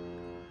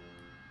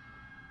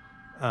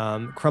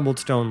 Crumbled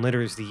stone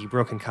litters the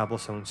broken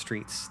cobblestone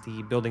streets.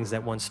 The buildings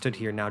that once stood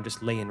here now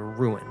just lay in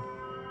ruin.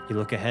 You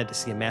look ahead to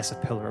see a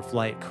massive pillar of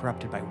light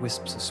corrupted by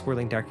wisps of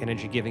swirling dark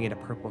energy, giving it a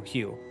purple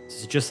hue.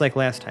 This is just like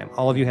last time.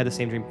 All of you had the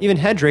same dream. Even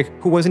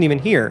Hedrick, who wasn't even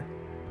here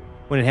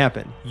when it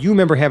happened. You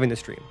remember having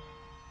this dream.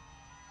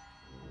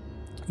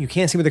 You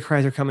can't see where the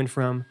cries are coming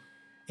from,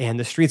 and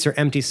the streets are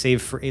empty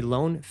save for a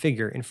lone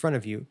figure in front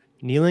of you,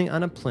 kneeling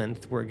on a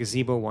plinth where a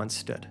gazebo once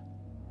stood.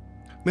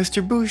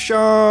 Mr.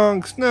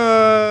 Bouchonks,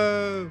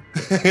 no!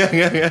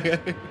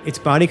 Its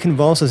body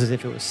convulses as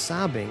if it was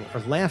sobbing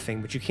or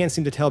laughing, but you can't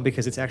seem to tell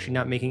because it's actually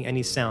not making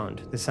any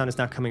sound. The sound is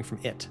not coming from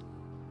it.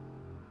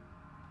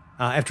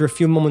 After a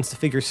few moments, the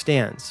figure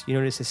stands. You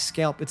notice his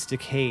scalp, it's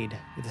decayed.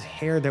 The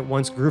hair that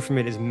once grew from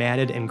it is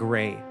matted and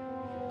gray.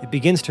 It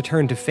begins to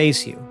turn to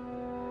face you.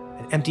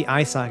 An empty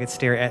eye sockets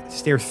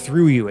stare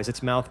through you as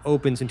its mouth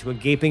opens into a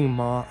gaping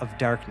maw of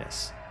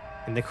darkness,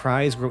 and the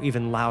cries grow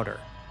even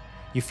louder.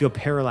 You feel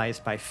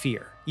paralyzed by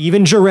fear.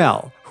 Even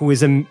Jarrell, who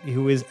is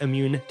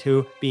immune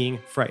to being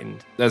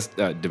frightened. That's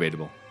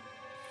debatable.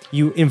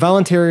 You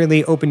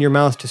involuntarily open your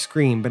mouth to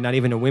scream, but not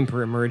even a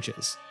whimper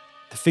emerges.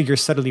 The figure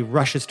suddenly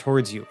rushes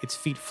towards you, its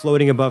feet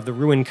floating above the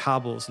ruined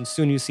cobbles, and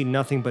soon you see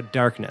nothing but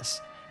darkness,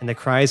 and the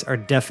cries are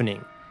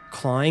deafening,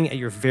 clawing at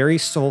your very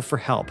soul for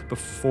help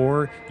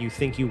before you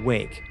think you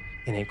wake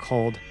in a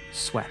cold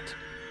sweat.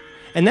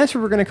 And that's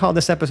what we're going to call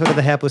this episode of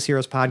the Hapless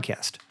Heroes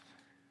podcast.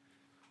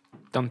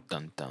 Dun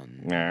dun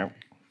dun. Yeah.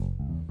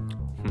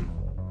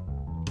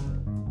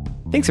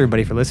 Thanks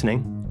everybody for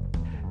listening.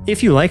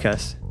 If you like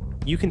us,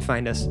 you can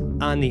find us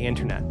on the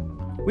internet.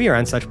 We are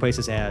on such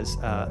places as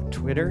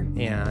Twitter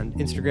and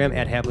Instagram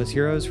at Hapless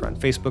Heroes. We're on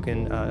Facebook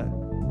and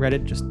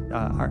Reddit, just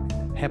our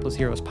Hapless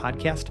Heroes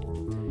podcast.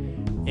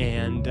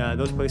 And a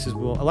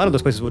lot of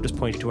those places will just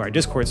point you to our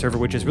Discord server,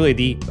 which is really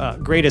the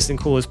greatest and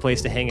coolest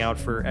place to hang out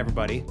for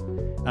everybody.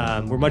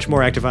 We're much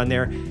more active on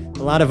there.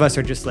 A lot of us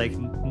are just like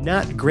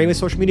not great with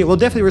social media. We'll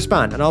definitely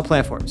respond on all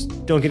platforms.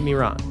 Don't get me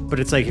wrong. But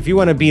it's like if you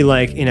want to be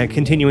like in a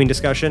continuing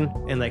discussion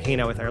and like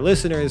hang out with our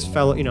listeners,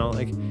 fellow,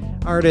 like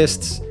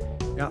artists,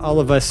 all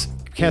of us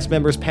cast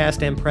members,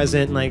 past and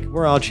present, like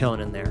we're all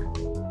chilling in there.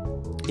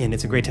 And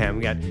it's a great time.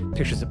 We got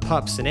pictures of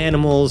pups and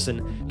animals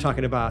and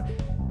talking about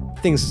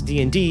things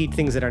D&D,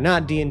 things that are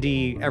not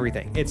D&D,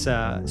 everything. It's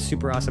a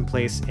super awesome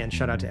place, and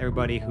shout out to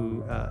everybody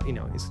who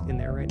is in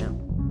there right now.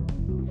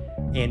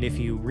 And if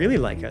you really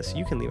like us,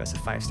 you can leave us a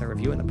 5-star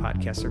review in the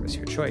podcast service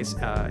of your choice.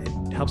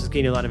 It helps us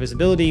gain a lot of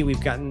visibility.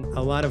 We've gotten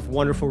a lot of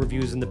wonderful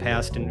reviews in the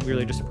past, and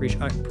really just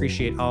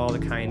appreciate all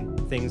the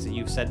kind things that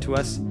you've said to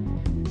us.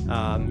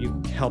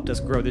 You helped us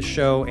grow this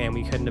show, and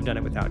we couldn't have done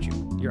it without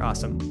you. You're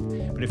awesome.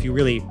 But if you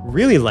really,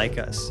 really like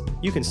us,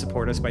 you can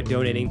support us by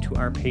donating to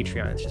our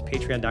Patreon. It's just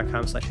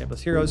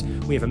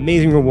patreon.com/HaplessHeroes. We have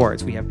amazing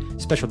rewards. We have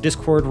special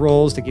Discord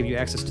roles that give you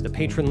access to the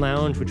Patron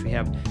Lounge, which we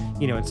have,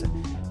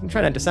 I'm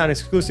trying not to sound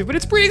exclusive, but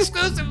it's pretty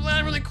exclusive. A lot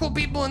of really cool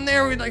people in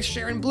there. We like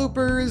sharing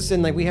bloopers,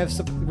 and like we have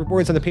some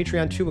rewards on the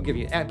Patreon too. We'll give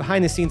you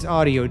behind the scenes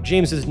audio,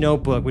 James's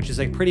notebook, which is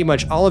like pretty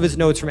much all of his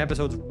notes from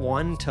episodes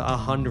 1 to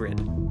 100.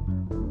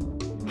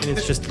 And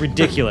it's just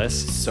ridiculous.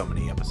 So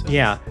many episodes.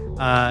 Yeah.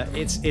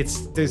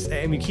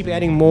 Keep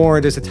adding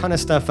more. There's a ton of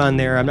stuff on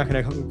there. I'm not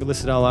going to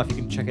list it all off. You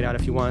can check it out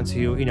if you want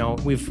to.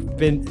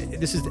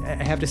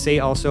 I have to say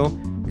also,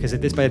 because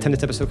by the time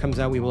this episode comes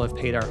out, we will have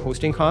paid our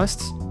hosting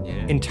costs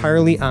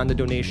entirely on the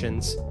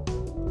donations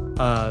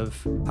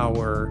of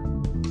our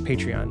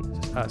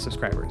Patreon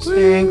subscribers.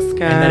 Thanks,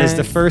 guys. And that is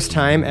the first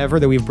time ever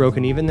that we've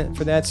broken even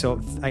for that.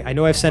 So I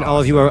know I've sent all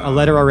of you a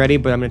letter already,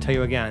 but I'm going to tell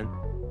you again.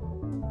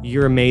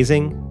 You're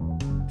amazing.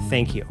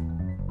 Thank you.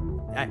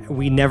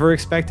 We never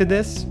expected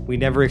this. We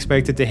never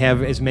expected to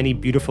have as many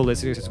beautiful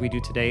listeners as we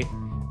do today.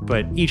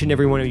 But each and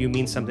every one of you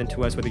means something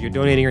to us, whether you're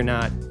donating or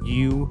not.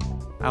 You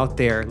out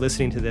there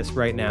listening to this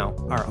right now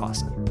are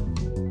awesome.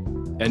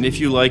 And if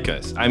you like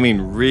us, I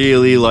mean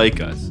really like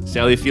us,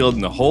 Sally Field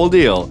and the whole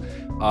deal,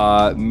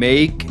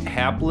 make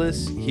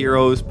Hapless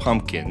Heroes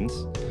pumpkins.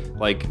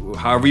 Like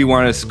however you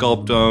want to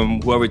sculpt them,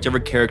 whichever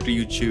character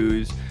you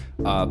choose,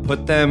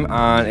 put them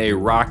on a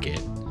rocket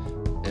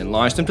and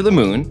launch them to the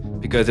moon,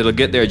 because it'll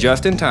get there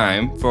just in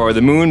time for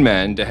the Moon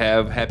Men to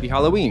have Happy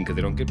Halloween, because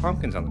they don't get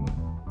pumpkins on the moon.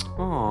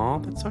 Aw,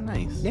 that's so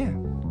nice. Yeah.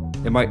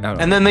 It might. I don't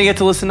know. And then they get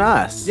to listen to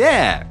us.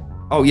 Yeah.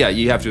 Oh yeah,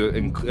 you have to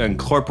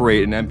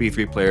incorporate an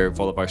MP3 player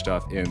full of our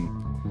stuff in,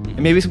 and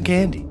maybe some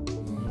candy.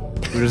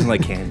 Who doesn't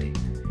like candy?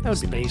 That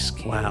would be space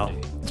candy. Wow.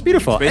 It's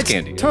beautiful. Space It's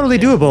candy, yeah. totally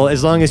doable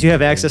as long as you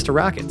have access to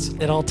rockets.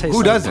 It all tastes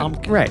Who like doesn't?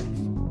 pumpkin. Right.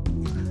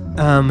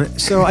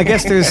 So I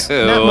guess there's not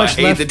Oh, I much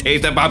hate left. the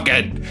taste of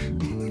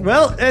pumpkin.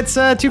 Well, it's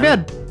too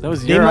bad. That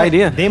was They your might-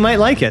 idea. They might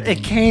like it.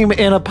 It came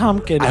in a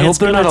pumpkin. I hope It's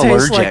they're gonna not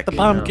taste like allergic, the you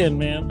know. pumpkin,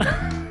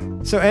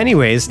 man. So,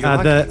 anyways,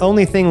 the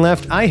only thing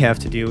left I have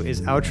to do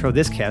is outro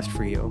this cast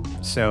for you.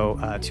 So,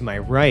 to my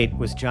right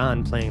was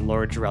John playing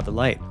Lord Gerard the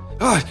Light.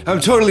 Oh, I'm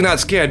totally not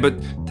scared, but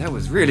that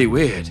was really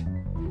weird.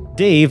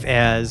 Dave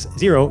as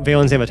Zero,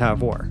 Valen's Avatar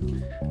of War.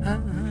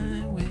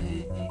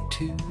 Highway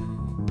to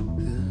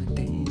the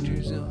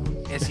danger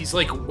zone. As he's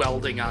like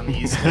welding on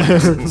these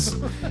lights.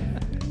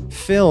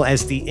 Phil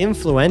as the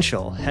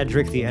influential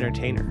Hedrick the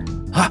Entertainer.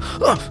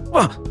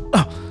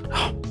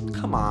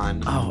 Come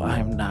on. Oh,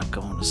 I'm not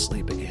going to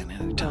sleep again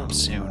anytime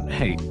soon.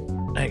 Hey,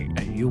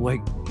 you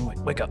wake up.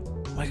 Wake up.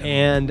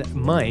 And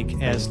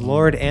Mike as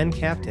Lord and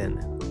Captain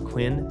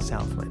Quinn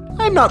Southwind.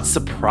 I'm not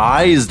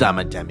surprised I'm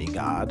a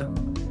demigod.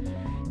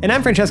 And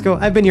I'm Francesco.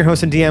 I've been your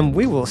host and DM.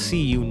 We will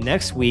see you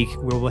next week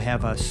where we'll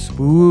have a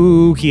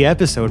spooky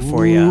episode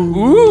for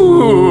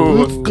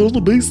you. It's gonna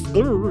be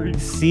scary.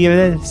 See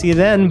you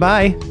then.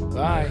 Bye.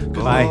 Bye.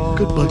 Bye.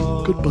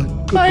 Goodbye. Goodbye.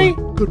 Goodbye.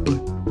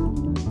 Goodbye.